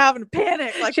having a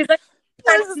panic. She's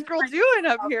what is this girl doing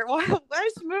up here? Why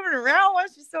is she moving around? Why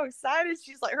is she so excited?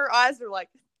 She's her eyes are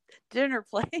dinner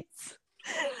plates.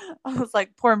 I was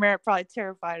poor mare, probably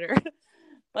terrified her.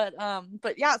 But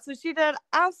yeah, so she did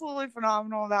absolutely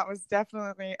phenomenal. That was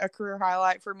definitely a career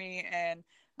highlight for me. And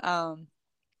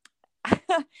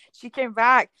she came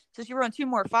back, so she ran 2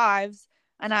 more 5s,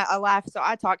 and I laughed. So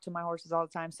I talk to my horses all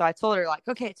the time. So I told her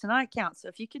okay, tonight counts. So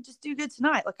if you could just do good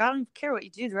tonight, I don't even care what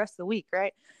you do the rest of the week,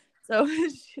 right? So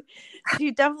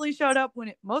she definitely showed up when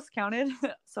it most counted.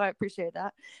 So I appreciate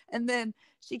that. And then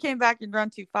she came back and run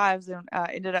 2 5s, and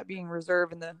ended up being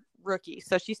reserve in the rookie.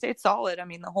 So she stayed solid.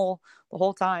 The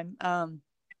whole time.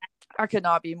 I could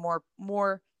not be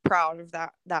more proud of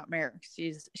that mare.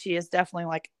 She is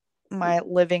definitely my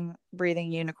living,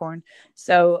 breathing unicorn.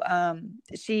 So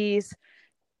she's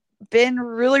been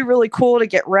really, really cool to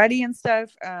get ready and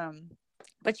stuff.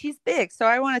 But she's big. So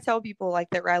I want to tell people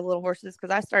that ride little horses,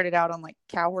 because I started out on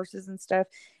cow horses and stuff,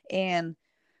 and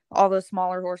all those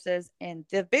smaller horses, and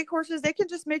the big horses, they can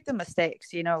just make the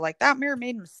mistakes, that mare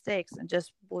made mistakes and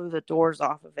just blew the doors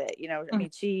off of it.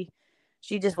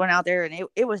 She just went out there, and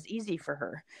it was easy for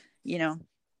her,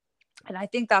 and I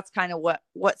think that's kind of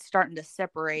what's starting to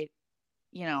separate,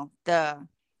 the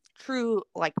true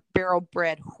barrel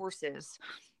bred horses,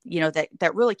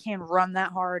 that really can run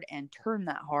that hard and turn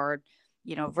that hard,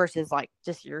 versus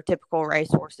just your typical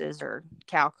race horses or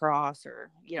cow cross or,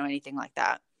 anything like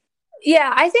that.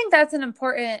 Yeah, I think that's an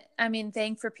important,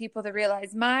 thing for people to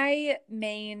realize. My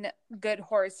main good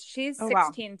horse, she's Oh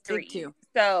wow, big 16.3. too.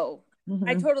 So I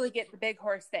Mm-hmm. totally get the big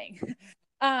horse thing.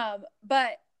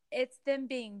 But it's them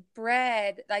being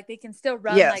bred, like they can still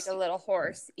run like Yes. a little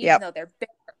horse, even Yep. though they're big,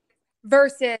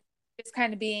 versus just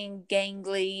kind of being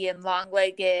gangly and long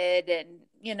legged and,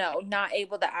 not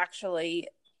able to actually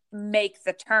make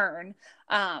the turn.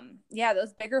 Yeah,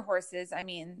 those bigger horses,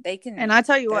 And I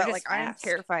tell you they're what, like just I am fast.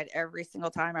 terrified every single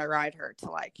time I ride her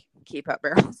to like keep up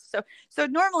barrels. So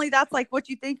normally that's like what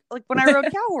you think. Like when I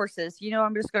rode cow horses,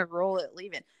 I'm just gonna roll it,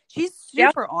 leave it. She's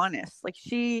Yep. super honest. Like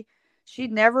she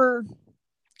never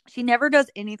she never does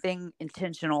anything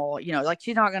intentional. Like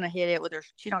she's not gonna hit it with her.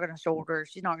 She's not gonna shoulder.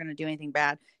 She's not gonna do anything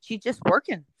bad. She's just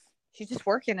working. She's just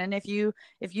working. And if you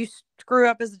screw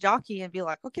up as a jockey and be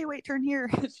like, okay, wait, turn here.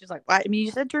 She's like, what? I mean,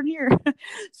 you said turn here.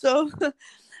 So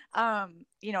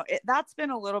that's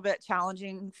been a little bit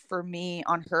challenging for me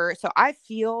on her. So I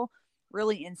feel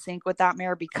really in sync with that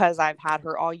mare because I've had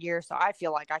her all year. So I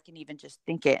feel like I can even just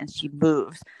think it and she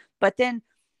moves. But then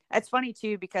it's funny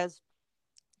too because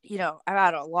I've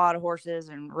had a lot of horses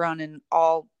and run in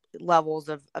all levels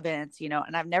of events,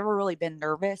 and I've never really been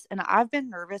nervous. And I've been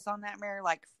nervous on that mare,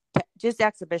 like just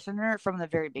exhibition her from the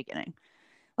very beginning.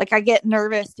 Like I get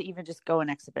nervous to even just go in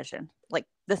exhibition, like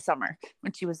this summer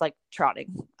when she was like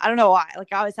trotting. I don't know why. Like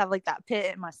I always have like that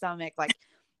pit in my stomach. Like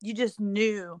you just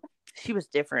knew she was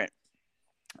different.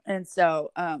 And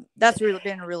so that's really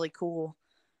been really cool,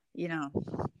 you know,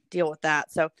 deal with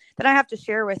that. So then I have to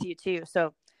share with you too.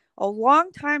 So a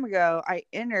long time ago, I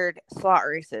entered slot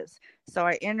races. So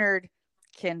I entered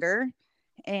Kinder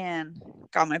and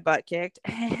got my butt kicked.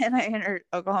 And I entered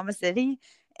Oklahoma City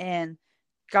and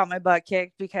got my butt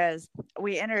kicked because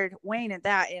we entered Wayne at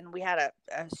that and we had a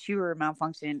shoer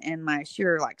malfunction and my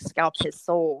shoer like scalped his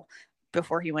soul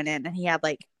before he went in and he had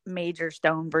like major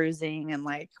stone bruising and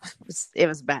like it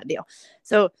was a bad deal.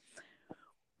 So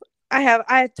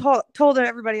I told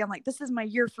everybody, I'm like, this is my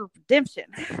year for redemption.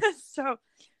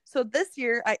 so this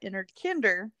year I entered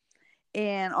Kinder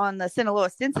and on the Sinaloa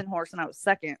Stinson horse and I was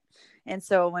second. And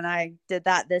so when I did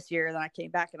that this year, then I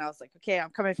came back and I was like, okay,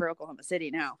 I'm coming for Oklahoma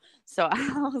City now. So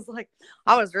I was like,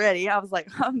 I was ready. I was like,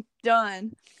 I'm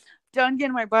done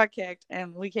getting my butt kicked.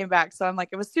 And we came back. So I'm like,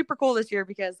 it was super cool this year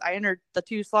because I entered the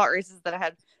 2 slot races that I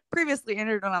had previously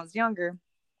entered when I was younger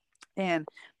and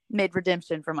made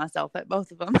redemption for myself at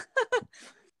both of them.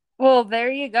 Well, there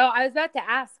you go. I was about to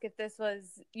ask if this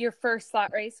was your first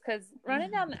slot race because running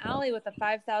down the alley with a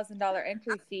 $5,000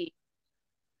 entry fee,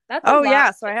 that's a Oh lot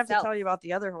yeah, so in I have to itself. tell you about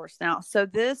the other horse now. So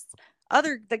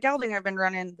the gelding I've been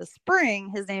running this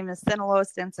spring, his name is Sinaloa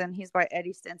Stinson. He's by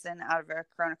Eddie Stinson out of a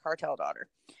Corona Cartel daughter.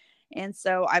 And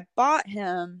so I bought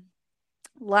him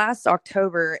last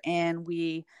October and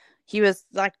he was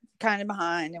like kind of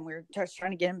behind and we were just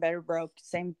trying to get him better broke.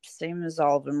 Same as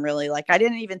all of them really. Like I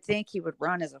didn't even think he would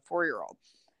run as a 4-year-old.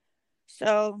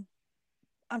 So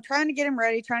I'm trying to get him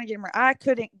ready, I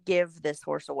couldn't give this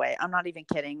horse away. I'm not even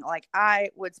kidding. Like I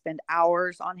would spend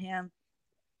hours on him.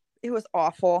 It was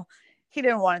awful. He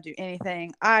didn't want to do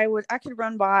anything. I could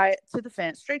run by to the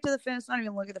fence, straight to the fence, not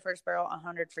even look at the first barrel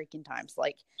 100 freaking times.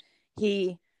 Like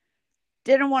he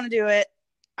didn't want to do it.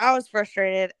 I was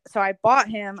frustrated. So I bought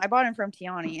him from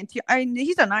Tiani. And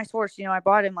he's a nice horse. I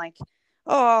bought him like,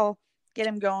 oh, I'll get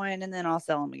him going and then I'll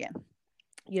sell him again.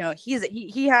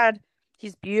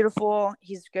 He's beautiful.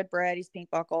 He's good bred. He's pink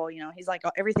buckle. He's like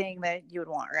everything that you would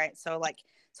want. Right. So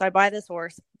I buy this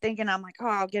horse thinking I'm like, oh,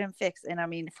 I'll get him fixed. And I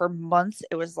mean, for months,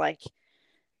 it was like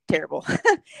terrible.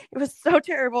 It was so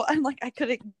terrible. I'm like, I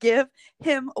couldn't give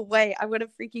him away. I would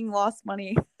have freaking lost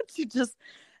money to just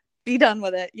be done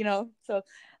with it, So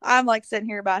I'm like sitting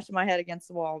here bashing my head against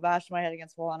the wall.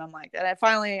 And I'm like, and I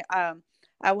finally,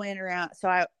 I went around. So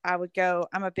I would go,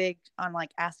 I'm a big on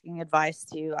like asking advice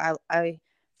too. I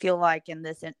feel like in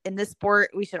this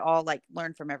sport, we should all like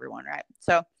learn from everyone. Right.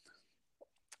 So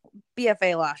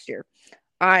BFA last year,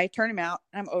 I turn him out.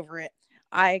 I'm over it.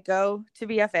 I go to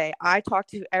BFA. I talk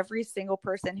to every single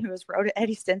person who has rode at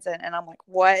Eddie Stinson. And I'm like,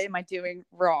 what am I doing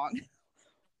wrong?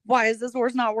 Why is this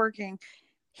horse not working?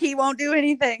 He won't do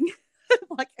anything.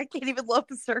 Like I can't even look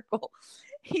the circle.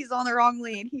 He's on the wrong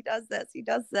lead. He does this. He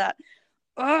does that.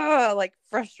 Oh, like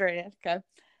frustrated. Okay.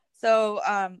 So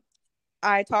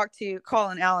I talked to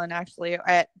Colin Allen actually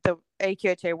at the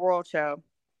AQHA World Show.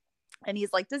 And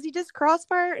he's like, does he just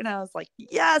crossfire? And I was like,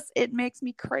 yes, it makes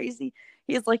me crazy.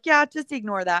 He's like, yeah, just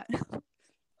ignore that.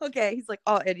 Okay. He's like,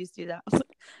 all Eddies do that. I was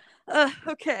like,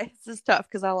 okay, this is tough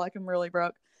because I like him really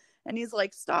broke. And he's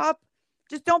like, stop.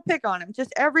 Just don't pick on him.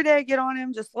 Just every day get on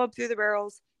him. Just slope through the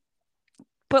barrels.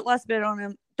 put less bid on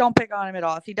him. Don't pick on him at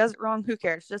all. If he does it wrong, who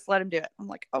cares? Just let him do it. I'm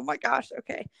like, oh my gosh,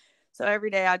 okay. So every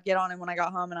day I'd get on him when I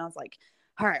got home, and I was like,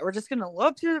 all right, we're just going to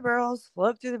look through the barrels,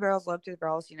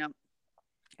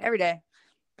 every day.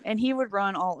 And he would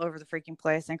run all over the freaking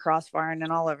place and crossfiring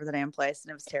and all over the damn place. And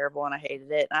it was terrible. And I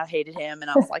hated it. And I hated him. And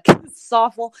I was like, it's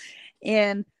awful.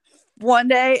 And one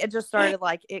day it just started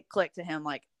it clicked to him.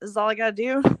 Like, this is all I got to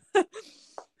do.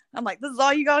 I'm like, this is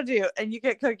all you got to do. And you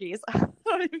get cookies. I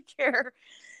don't even care.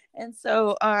 And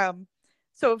so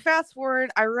fast forward,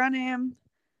 I run him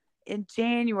in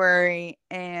January,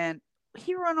 and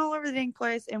he run all over the dang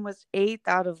place and was 8th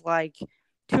out of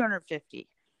 250.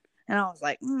 And I was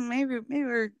like, maybe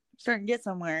we're starting to get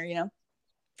somewhere,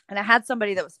 And I had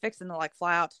somebody that was fixing to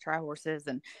fly out to try horses,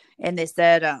 and they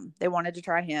said they wanted to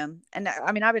try him. And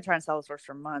I mean, I've been trying to sell this horse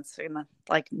for months, and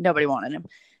nobody wanted him.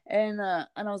 And I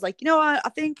was like, you know what? I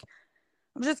think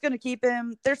I'm just gonna keep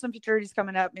him. There's some futurities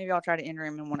coming up. Maybe I'll try to enter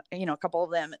him in one, a couple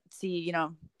of them. See,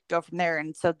 go from there.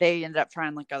 And so they ended up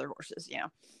trying other horses,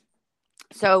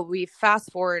 So we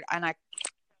fast forward, and I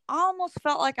almost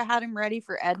felt like I had him ready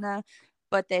for Edna,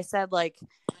 but they said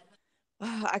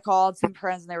I called some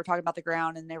friends and they were talking about the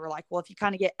ground, and they were like, well, if you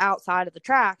kind of get outside of the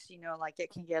tracks,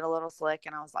 it can get a little slick.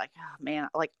 And I was like, oh man,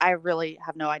 I really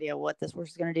have no idea what this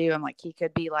horse is going to do. I'm like, he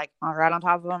could be right on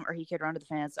top of him, or he could run to the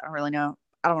fence. I don't really know.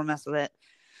 I don't want to mess with it.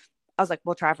 I was like,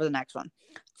 we'll try for the next one.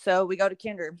 So we go to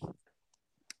Kinder.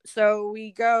 So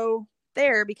we go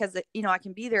there because, I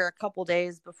can be there a couple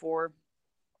days before.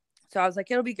 So I was like,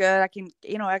 it'll be good. I can,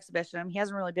 exhibition him. He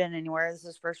hasn't really been anywhere. This is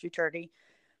his first futurity.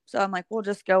 So I'm like, we'll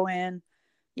just go in,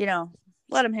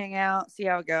 let him hang out, see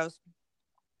how it goes.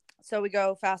 So we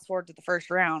go fast forward to the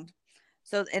first round.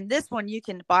 So in this one, you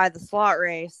can buy the slot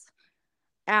race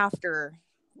after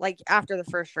the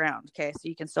first round. Okay. So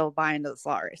you can still buy into the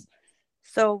slot race.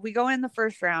 So we go in the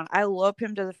first round. I lope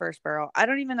him to the first barrel. I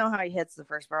don't even know how he hits the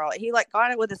first barrel. He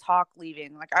got it with his hock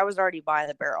leaving. I was already by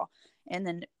the barrel. And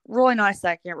then really nice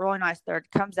second, really nice third,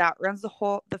 comes out, runs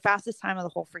the fastest time of the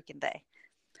whole freaking day.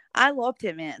 I loped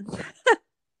him in.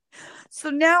 So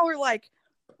now we're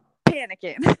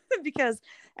panicking because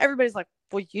everybody's like,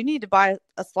 well, you need to buy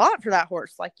a slot for that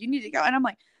horse. You need to go. And I'm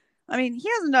like, I mean, he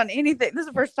hasn't done anything. This is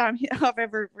the first time I've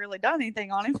ever really done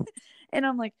anything on him. And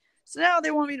I'm like, so now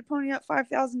they want me to pony up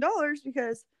 $5,000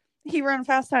 because he ran a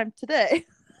fast time today.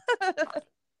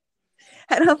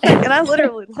 And I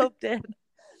literally loped in.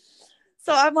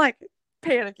 So I'm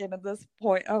panicking at this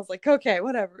point. I was like, okay,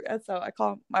 whatever. And so I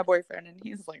called my boyfriend, and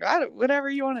he's like, whatever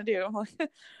you want to do. I'm like,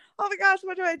 oh my gosh,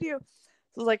 what do I do? So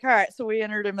I was like, all right. So we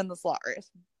entered him in the slot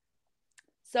race.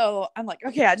 So I'm like,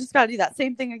 okay, I just got to do that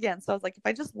same thing again. So I was like, if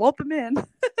I just lope him in,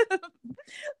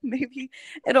 maybe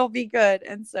it'll be good.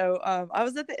 And so I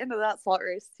was at the end of that slot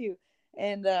race too.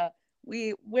 And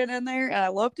we went in there, and I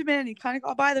loped him in. He kind of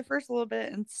got by the first little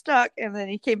bit and stuck. And then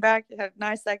he came back, had a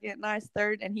nice second, nice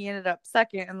third. And he ended up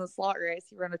second in the slot race.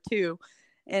 He ran a 2.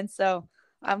 And so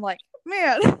I'm like,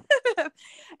 man, it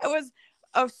was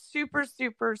a super,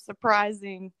 super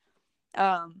surprising,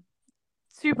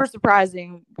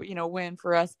 win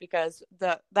for us, because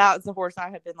that was the horse I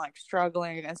had been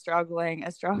struggling and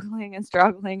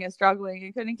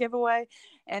couldn't give away.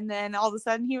 And then all of a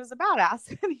sudden he was a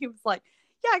badass, and he was like,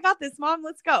 yeah, I got this, Mom,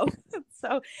 let's go.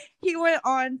 So he went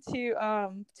on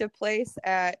to place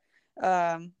at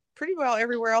pretty well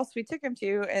everywhere else we took him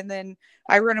to. And then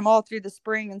I run him all through the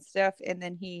spring and stuff. And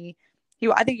then he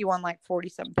I think he won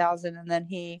 40,000. And then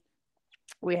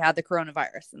we had the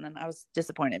coronavirus, and then I was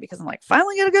disappointed because I'm like,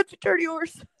 finally get a good futurity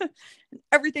horse.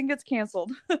 Everything gets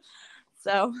canceled.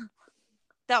 So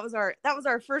that was our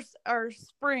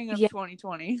spring of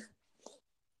 2020.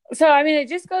 So I mean, it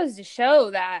just goes to show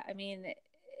that I mean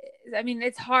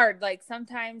it's hard.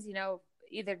 Sometimes,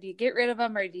 either do you get rid of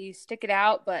them or do you stick it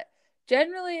out? But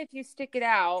generally, if you stick it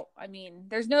out, I mean,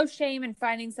 there's no shame in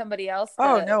finding somebody else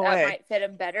that might fit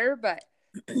them better. But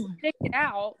stick it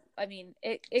out. I mean,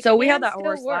 it so we had that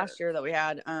horse last year that we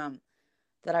had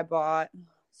that I bought.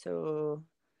 So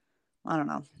I don't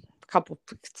know,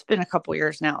 it's been a couple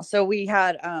years now. So we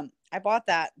had I bought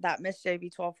that Miss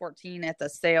JB 1214 at the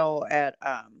sale at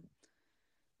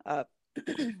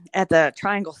at the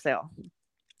Triangle sale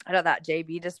out of that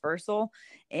JB dispersal.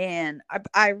 And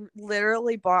I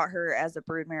literally bought her as a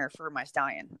broodmare for my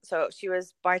stallion. So she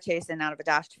was by Chasen out of a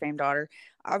Dash to Fame daughter.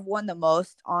 I've won the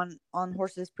most on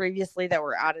horses previously that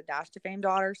were out of Dash to Fame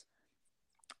daughters.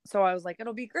 So I was like,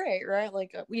 it'll be great, right?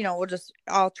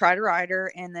 I'll try to ride her.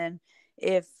 And then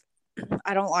if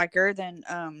I don't like her, then,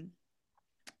 I'll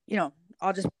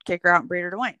just kick her out and breed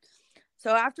her to Wayne.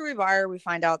 So after we buy her, we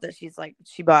find out that she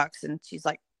bucks, and she's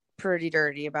pretty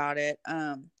dirty about it.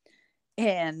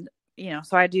 And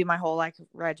so I do my whole like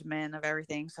regimen of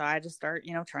everything. So I just start,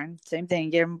 trying same thing,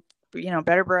 get him,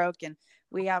 better broke. And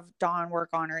we have Dawn work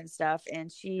on her and stuff.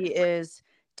 And she is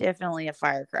definitely a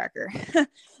firecracker.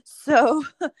 So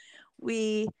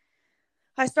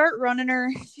I start running her.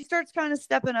 She starts kind of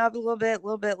stepping up a little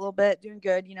bit, doing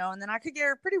good, and then I could get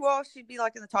her pretty well. She'd be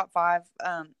like in the top 5.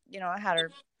 I had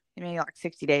her maybe like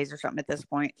 60 days or something at this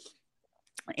point.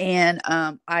 And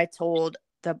I told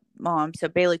the mom, so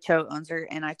Bailey Cho owns her,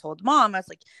 and I told mom, I was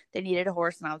like, they needed a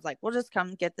horse, and I was like, we'll just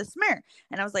come get this mare.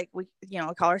 And I was like, we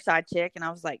call her side chick, and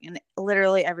I was like, and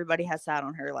literally everybody has sat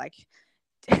on her. Like,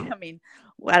 I mean,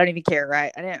 I don't even care,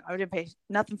 right? I didn't pay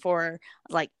nothing for her.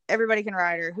 Like, everybody can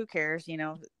ride her, who cares?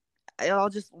 I'll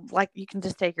just, like, you can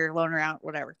just take her, loan her out,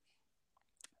 whatever.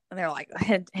 And they're like,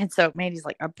 and so Mandy's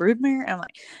like, a broodmare? And I'm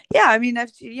like, yeah, I mean,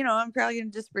 if she, I'm probably going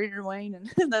to just breed her Wayne.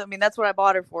 And I mean, that's what I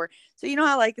bought her for. So,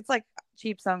 how, like, it's like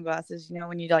cheap sunglasses,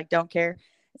 when you like, don't care.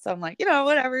 So I'm like,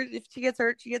 whatever. If she gets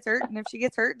hurt, she gets hurt. And if she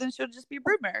gets hurt, then she'll just be a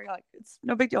broodmare. Like, it's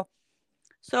no big deal.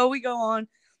 So we go on.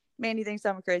 Mandy thinks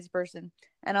I'm a crazy person.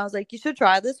 And I was like, you should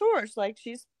try this horse. Like,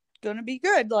 she's going to be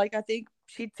good. Like, I think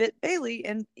she'd fit Bailey.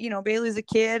 And, Bailey's a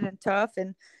kid and tough.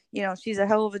 And, she's a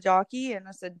hell of a jockey. And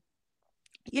I said,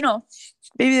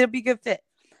 maybe it'll be a good fit.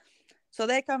 So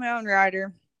they come out and ride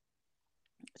her.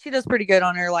 She does pretty good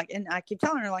on her. Like, and I keep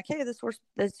telling her, like, hey, this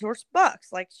horse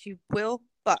bucks. Like, she will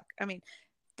buck. I mean,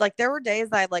 like, there were days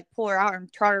I'd like pull her out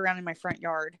and trot her around in my front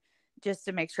yard just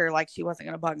to make sure like she wasn't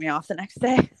going to bug me off the next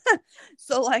day.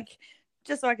 So like,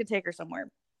 just so I could take her somewhere.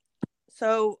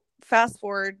 So fast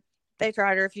forward, they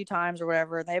tried her a few times or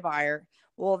whatever. They buy her.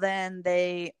 Well, then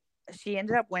she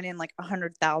ended up winning like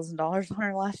 $100,000 on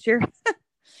her last year.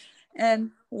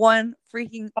 And won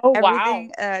freaking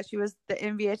everything. Wow. She was the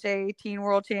NVHA Teen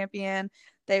World Champion.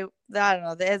 I don't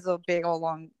know. There's a big old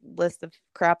long list of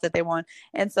crap that they won.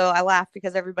 And so I laugh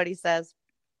because everybody says,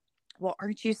 well,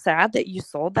 aren't you sad that you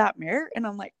sold that mare? And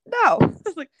I'm like, no.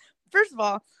 Like, first of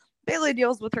all, Bailey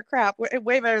deals with her crap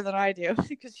way better than I do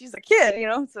because she's a kid,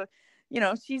 So,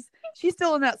 she's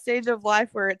still in that stage of life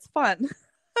where it's fun.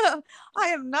 I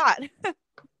am not.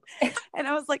 And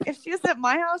I was like, if she was at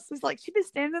my house, it's like she'd be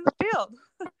standing in the field.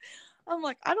 I'm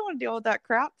like, I don't want to deal with that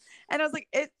crap. And I was like,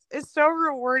 it's so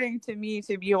rewarding to me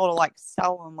to be able to like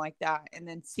sell them like that and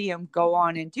then see them go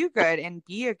on and do good and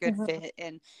be a good fit.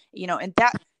 And, and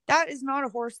that is not a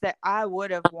horse that I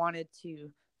would have wanted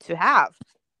to have.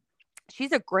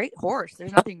 She's a great horse.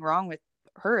 There's nothing wrong with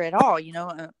her at all,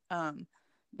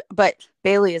 but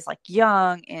Bailey is like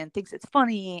young and thinks it's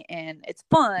funny and it's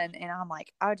fun. And I'm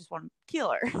like, I just want to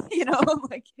kill her,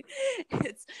 like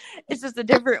it's just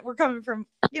we're coming from,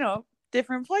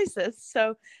 different places.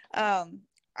 So, I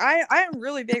am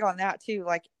really big on that too.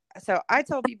 Like, so I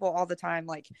tell people all the time,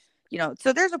 like,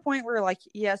 so there's a point where like,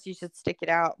 yes, you should stick it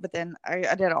out. But then I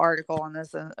did an article on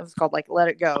this and it was called like, Let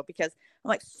It Go, because I'm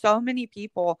like, so many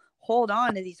people hold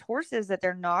on to these horses that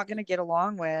they're not going to get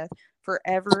along with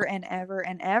forever and ever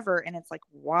and ever. And it's like,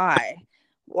 why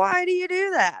do you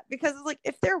do that? Because it's like,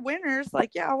 if they're winners,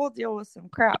 like, yeah, we'll deal with some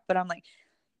crap. But I'm like,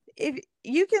 if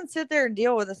you can sit there and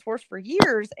deal with this horse for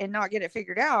years and not get it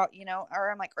figured out,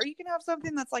 or I'm like, or you can have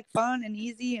something that's like fun and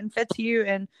easy and fits you.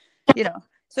 And,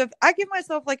 so if I give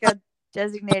myself like a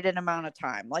designated amount of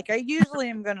time, like I usually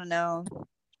am going to know,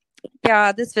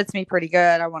 yeah, this fits me pretty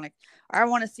good. I want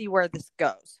to see where this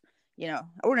goes. I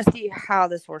want to see how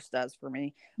this horse does for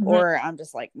me. Mm-hmm. Or I'm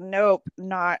just like, nope,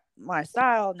 not my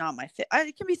style, not my fit.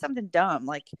 It can be something dumb.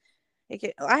 Like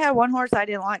I had one horse I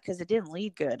didn't like because it didn't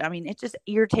lead good. I mean, it just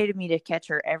irritated me to catch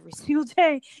her every single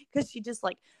day because she just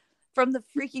like, from the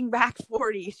freaking back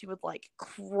 40, she would like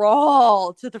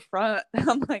crawl to the front.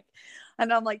 I'm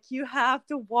like, you have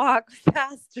to walk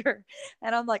faster.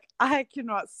 And I'm like, I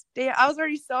cannot stand. I was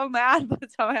already so mad by the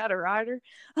time I had a rider.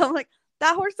 I'm like,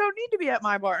 that horse don't need to be at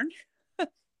my barn.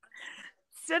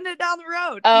 Send it down the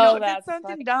road. Oh, if it's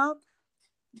something dumb,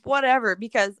 whatever.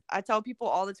 Because I tell people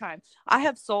all the time, I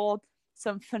have sold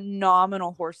some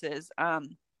phenomenal horses.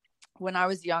 When I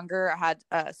was younger, I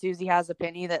had Susie Has a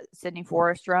Penny that Sydney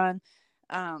Forrest run.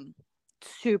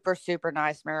 Super, super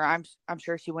nice mare. I'm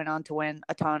sure she went on to win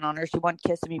a ton on her. She won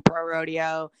Kissimmee Pro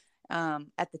Rodeo.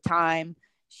 At the time,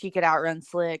 she could outrun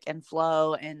Slick and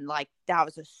Flo, and like that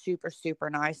was a super,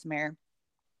 super nice mare.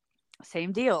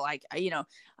 Same deal. Like,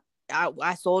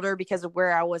 I sold her because of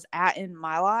where I was at in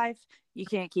my life. You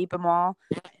can't keep them all.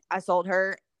 I sold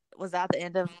her. Was that the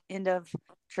end of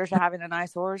Tricia having a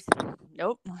nice horse?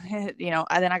 Nope. And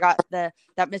then I got that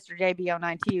Mr.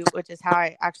 JB09T, which is how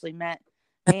I actually met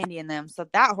Mandy and them. So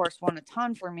that horse won a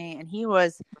ton for me, and he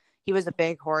was a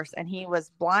big horse, and he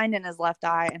was blind in his left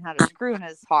eye and had a screw in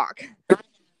his hock.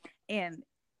 And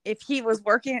if he was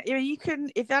working, you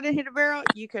couldn't, if that didn't hit a barrel,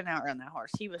 you couldn't outrun that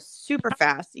horse. He was super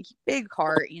fast, big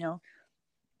heart,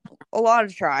 a lot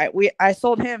of try. I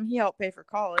sold him, he helped pay for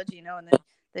college, and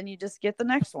then you just get the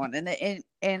next one.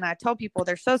 And I tell people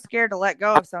they're so scared to let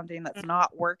go of something that's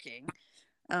not working.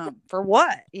 For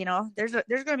what? There's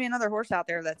going to be another horse out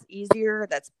there that's easier,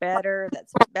 that's better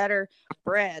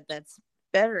bred, that's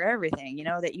better everything,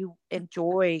 that you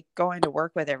enjoy going to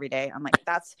work with every day. I'm like,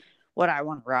 that's what I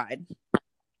want to ride.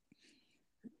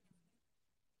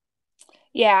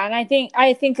 Yeah, and I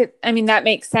think that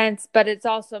makes sense, but it's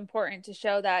also important to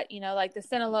show that, like the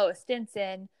Sinaloa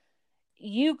Stinson,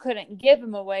 you couldn't give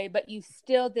him away, but you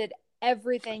still did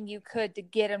everything you could to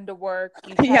get him to work.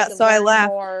 You tried to so learn I laugh.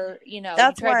 more,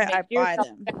 That's why I buy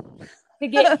them to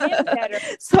get him better.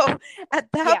 So at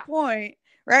that point,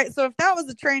 right? So if that was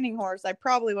a training horse, I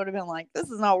probably would have been like,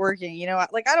 this is not working.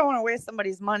 Like I don't want to waste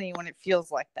somebody's money when it feels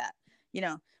like that.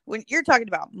 When you're talking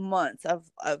about months of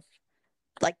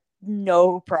like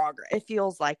no progress, it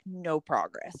feels like no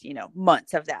progress,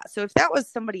 months of that. So if that was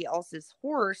somebody else's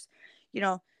horse,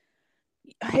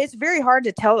 it's very hard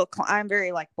to tell. I'm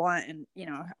very like blunt, and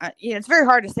it's very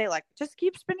hard to say like just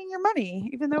keep spending your money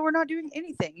even though we're not doing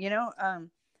anything.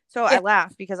 So I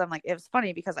laugh because I'm like, it was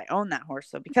funny because I own that horse.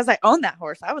 So because I own that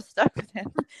horse, I was stuck with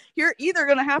him. You're either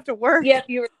gonna have to work,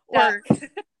 you were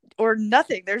or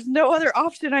nothing. There's no other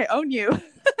option. I own you.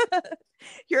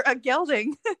 You're a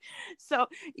gelding. So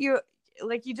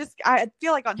I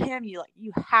feel like on him, you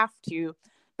have to.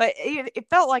 But it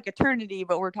felt like eternity,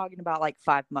 but we're talking about like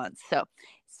 5 months.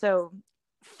 So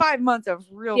 5 months of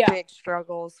real big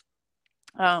struggles.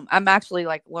 I'm actually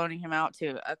like loaning him out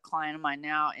to a client of mine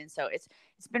now. And so it's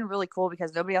been really cool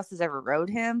because nobody else has ever rode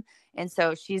him. And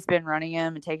so she's been running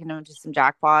him and taking him to some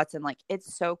jackpots. And like,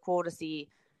 it's so cool to see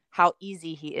how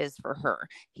easy he is for her.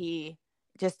 He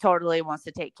just totally wants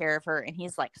to take care of her. And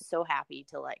he's like so happy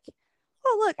to like,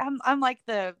 oh, look, I'm like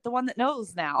the one that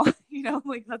knows now,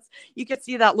 like that's, you can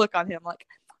see that look on him. Like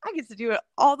I get to do it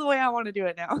all the way I want to do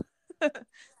it now.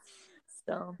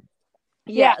 So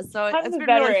so it's been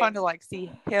really fun to like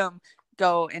see him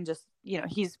go and just,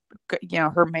 he's,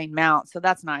 her main mount. So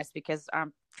that's nice because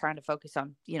I'm trying to focus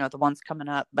on, the ones coming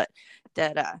up, but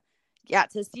that,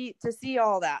 to see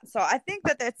all that. So I think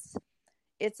that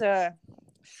it's a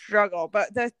struggle,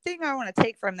 but the thing I want to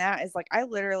take from that is like, I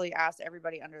literally asked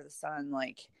everybody under the sun,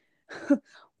 like,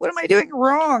 what am I doing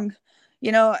wrong?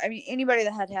 Anybody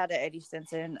that had an Eddie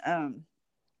Stinson,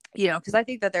 because I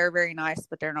think that they're very nice,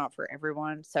 but they're not for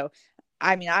everyone. So,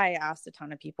 I asked a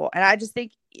ton of people, and I just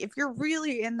think if you're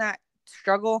really in that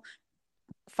struggle,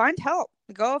 find help.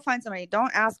 Go find somebody.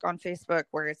 Don't ask on Facebook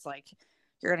where it's like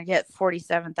you're going to get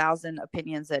 47,000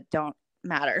 opinions that don't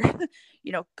matter.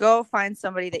 Go find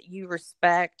somebody that you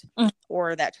respect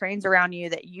or that trains around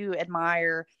you that you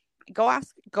admire. Go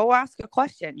ask a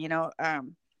question.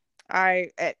 I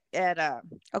at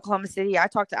Oklahoma City, I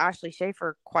talked to Ashley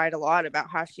Schaefer quite a lot about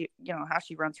how she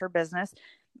runs her business.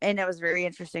 And it was very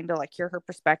interesting to like hear her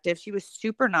perspective. She was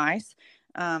super nice,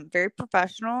 very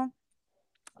professional.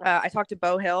 I talked to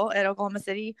Bo Hill at Oklahoma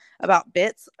City about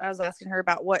bits. I was asking her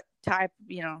about what type,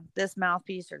 this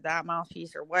mouthpiece or that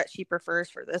mouthpiece or what she prefers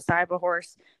for this type of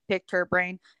horse, picked her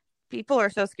brain. People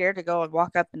are so scared to go and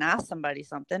walk up and ask somebody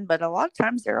something, but a lot of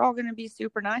times they're all going to be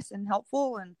super nice and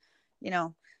helpful. And,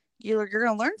 you're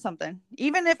going to learn something.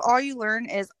 Even if all you learn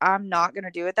is I'm not going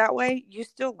to do it that way, you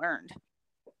still learned.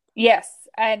 Yes.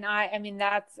 And I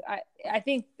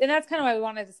think, and that's kind of why we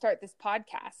wanted to start this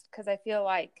podcast. Cause I feel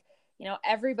like,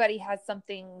 everybody has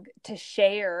something to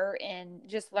share, and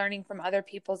just learning from other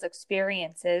people's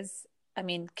experiences.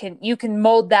 You can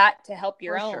mold that to help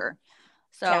your own. Sure.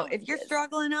 So challenges. If you're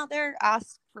struggling out there,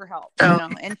 ask for help,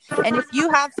 and if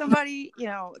you have somebody,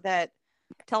 that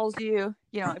tells you,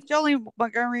 if Jolene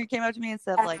Montgomery came up to me and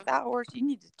said like, that horse, you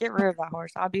need to get rid of that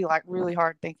horse, I'd be like really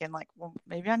hard thinking like, well,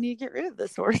 maybe I need to get rid of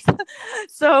this horse.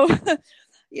 So,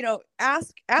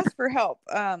 ask for help.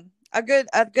 A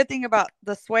good thing about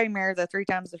the sway mare, the 3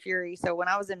 Times the Fury. So when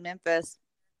I was in Memphis,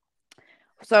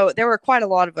 so there were quite a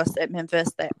lot of us at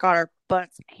Memphis that got our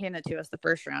butts handed to us the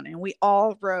first round, and we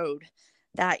all rode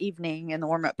that evening in the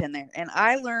warm-up pen there. And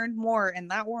I learned more in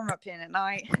that warm-up pen at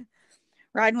night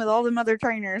riding with all them other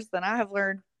trainers than I have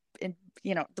learned in,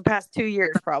 the past 2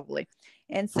 years probably.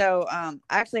 And so I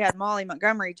actually had Molly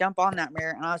Montgomery jump on that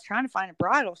mare, and I was trying to find a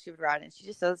bridle she would ride, and she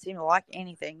just doesn't seem to like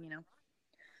anything,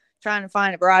 trying to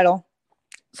find a bridle.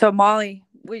 So Molly,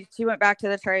 she went back to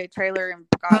the trailer and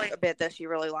got a bit that she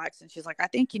really likes. And she's like, I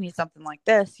think you need something like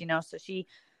this, So she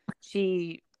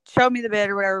showed me the bit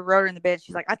or whatever, rode her in the bit.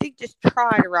 She's like, I think just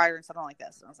try to ride her in something like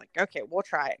this. And I was like, okay, we'll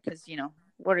try it. Cause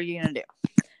what are you going to do?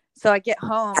 So I get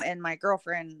home and my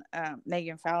girlfriend,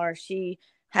 Megan Fowler, she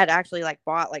had actually like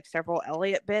bought like several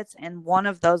Elliott bits, and one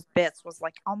of those bits was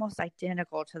like almost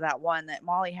identical to that one that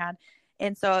Molly had.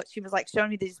 And so she was like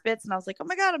showing me these bits, and I was like, oh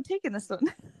my God, I'm taking this one.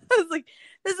 I was like,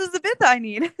 this is the bit that I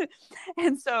need.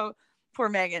 And so poor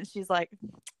Megan, she's like,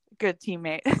 good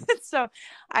teammate. So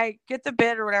I get the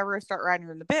bit or whatever, start riding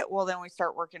in the bit. Well, then we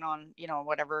start working on, you know,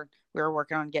 whatever we were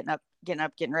working on,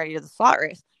 getting ready to the slot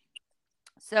race.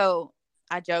 So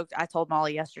I joked, I told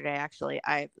Molly yesterday, actually,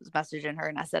 I was messaging her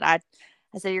and I said,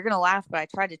 you're going to laugh, but I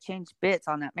tried to change bits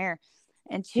on that mare.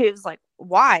 And she was like,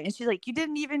 why? And she's like, you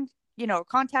didn't even, you know,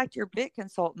 contact your bit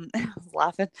consultant. I was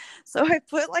laughing. So I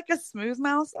put like a smooth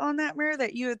mouse on that mare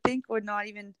that you would think would not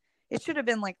even, it should have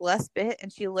been like less bit.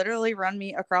 And she literally run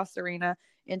me across the arena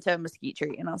into a mesquite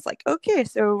tree. And I was like, okay,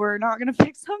 so we're not going to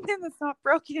fix something that's not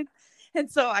broken. And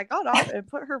so I got off and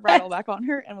put her bridle back on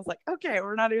her and was like, okay,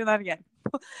 we're not doing that again.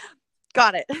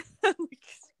 Got it.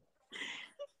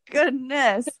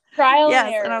 Goodness. Trial yes.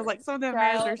 and error. And I was like, some of the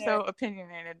mares are so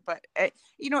opinionated, but it,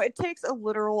 you know, it takes a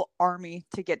literal army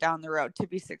to get down the road to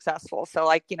be successful. So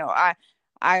like, you know,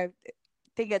 I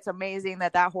think it's amazing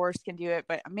that horse can do it,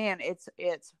 but man, it's,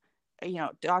 you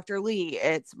know, Dr. Lee,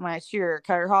 it's my shearer,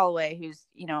 Cutter Holloway, who's,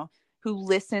 you know, who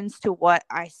listens to what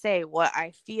I say, what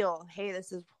I feel. Hey,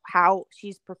 this is how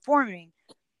she's performing.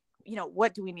 You know,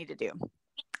 what do we need to do?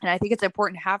 And I think it's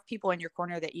important to have people in your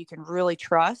corner that you can really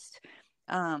trust,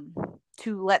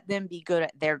 to let them be good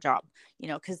at their job, you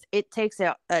know, because it takes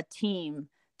a team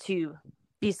to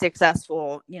be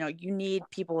successful. You know, you need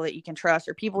people that you can trust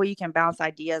or people you can bounce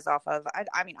ideas off of.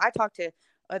 I mean, I talk to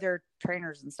other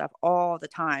trainers and stuff all the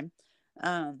time.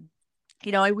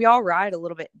 You know, we all ride a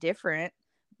little bit different,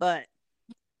 but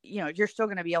you know, you're still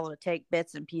going to be able to take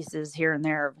bits and pieces here and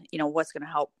there of, you know, what's going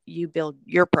to help you build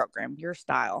your program, your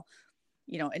style,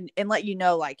 you know, and let you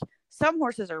know, like, some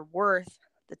horses are worth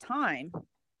the time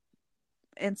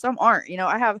and some aren't. You know,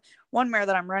 I have one mare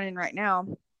that I'm running right now,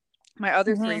 my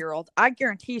other 3-year-old. I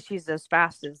guarantee she's as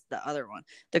fast as the other one,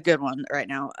 the good one right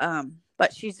now.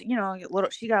 But she's, you know,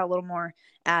 she got a little more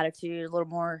attitude, a little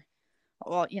more,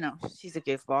 well, you know, she's a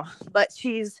goofball, but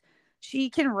she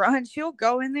can run. She'll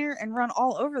go in there and run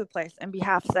all over the place and be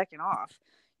half a second off,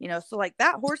 you know? So like,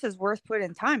 that horse is worth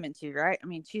putting time into, right? I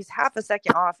mean, she's half a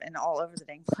second off and all over the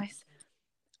dang place.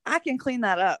 I can clean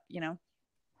that up, you know?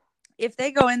 If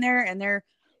they go in there and they're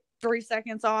 3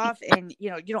 seconds off and, you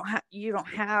know, you don't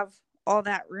have all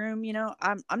that room, you know,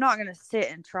 I'm not going to sit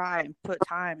and try and put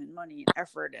time and money and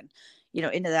effort and, you know,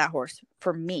 into that horse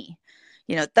for me.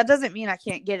 You know, that doesn't mean I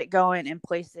can't get it going and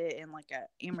place it in like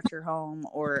a amateur home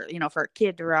or, you know, for a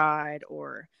kid to ride,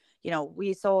 or, you know,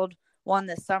 we sold one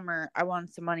this summer. I won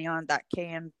some money on that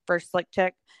KM First Slick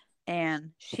Check,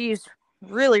 and she's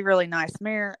really, really nice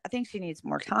mare. I think she needs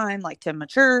more time, like, to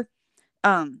mature.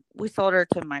 We sold her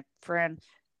to my friend,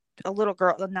 a little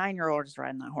girl, the 9-year-old is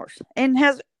riding that horse and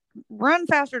has run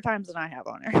faster times than I have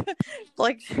on her.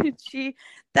 Like,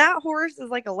 that horse is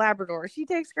like a Labrador. She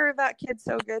takes care of that kid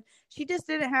so good. She just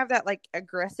didn't have that like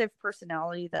aggressive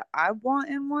personality that I want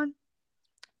in one.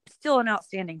 Still an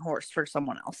outstanding horse for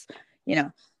someone else, you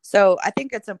know? So I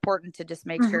think it's important to just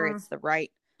make sure it's the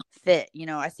right fit. You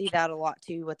know, I see that a lot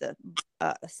too with the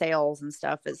sales and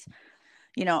stuff is,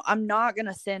 you know, I'm not going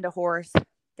to send a horse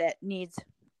that needs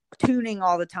tuning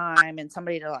all the time and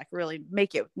somebody to like really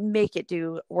make it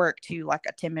do work to like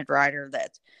a timid rider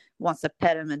that wants to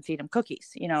pet him and feed him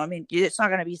cookies. You know, I mean, it's not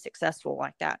going to be successful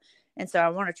like that. And so I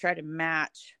want to try to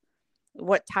match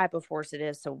what type of horse it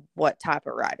is to what type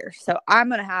of rider. So I'm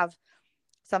going to have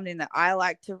something that I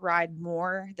like to ride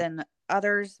more than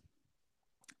others.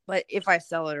 But if I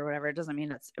sell it or whatever, it doesn't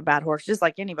mean it's a bad horse. Just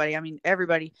like anybody. I mean,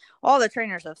 everybody, all the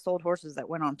trainers have sold horses that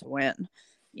went on to win.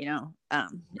 You know,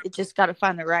 it just got to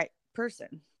find the right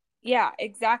person. Yeah,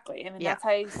 exactly. I mean, that's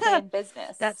how you stay in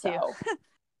business. That's too.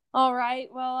 All right.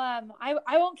 Well,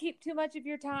 I won't keep too much of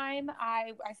your time.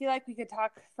 I feel like we could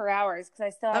talk for hours because I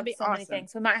still have so many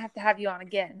things. So we might have to have you on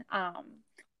again.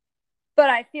 But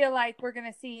I feel like we're going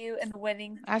to see you in the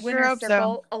winner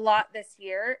circle a lot this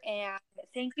year. And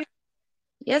thank you.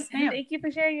 Yes, ma'am. Thank you for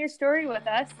sharing your story with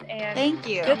us. And thank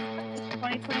you. Good luck with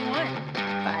 2021.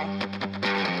 Bye.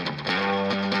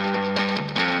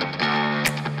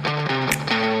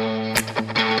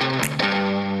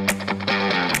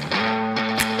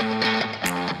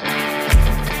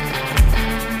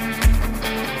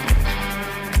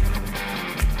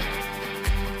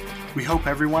 We hope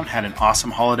everyone had an awesome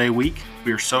holiday week.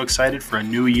 We are so excited for a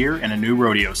new year and a new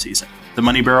rodeo season. The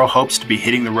Money Barrel hopes to be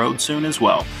hitting the road soon as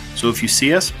well, so if you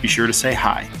see us, be sure to say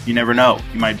hi. You never know,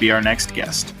 you might be our next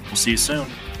guest. We'll see you soon.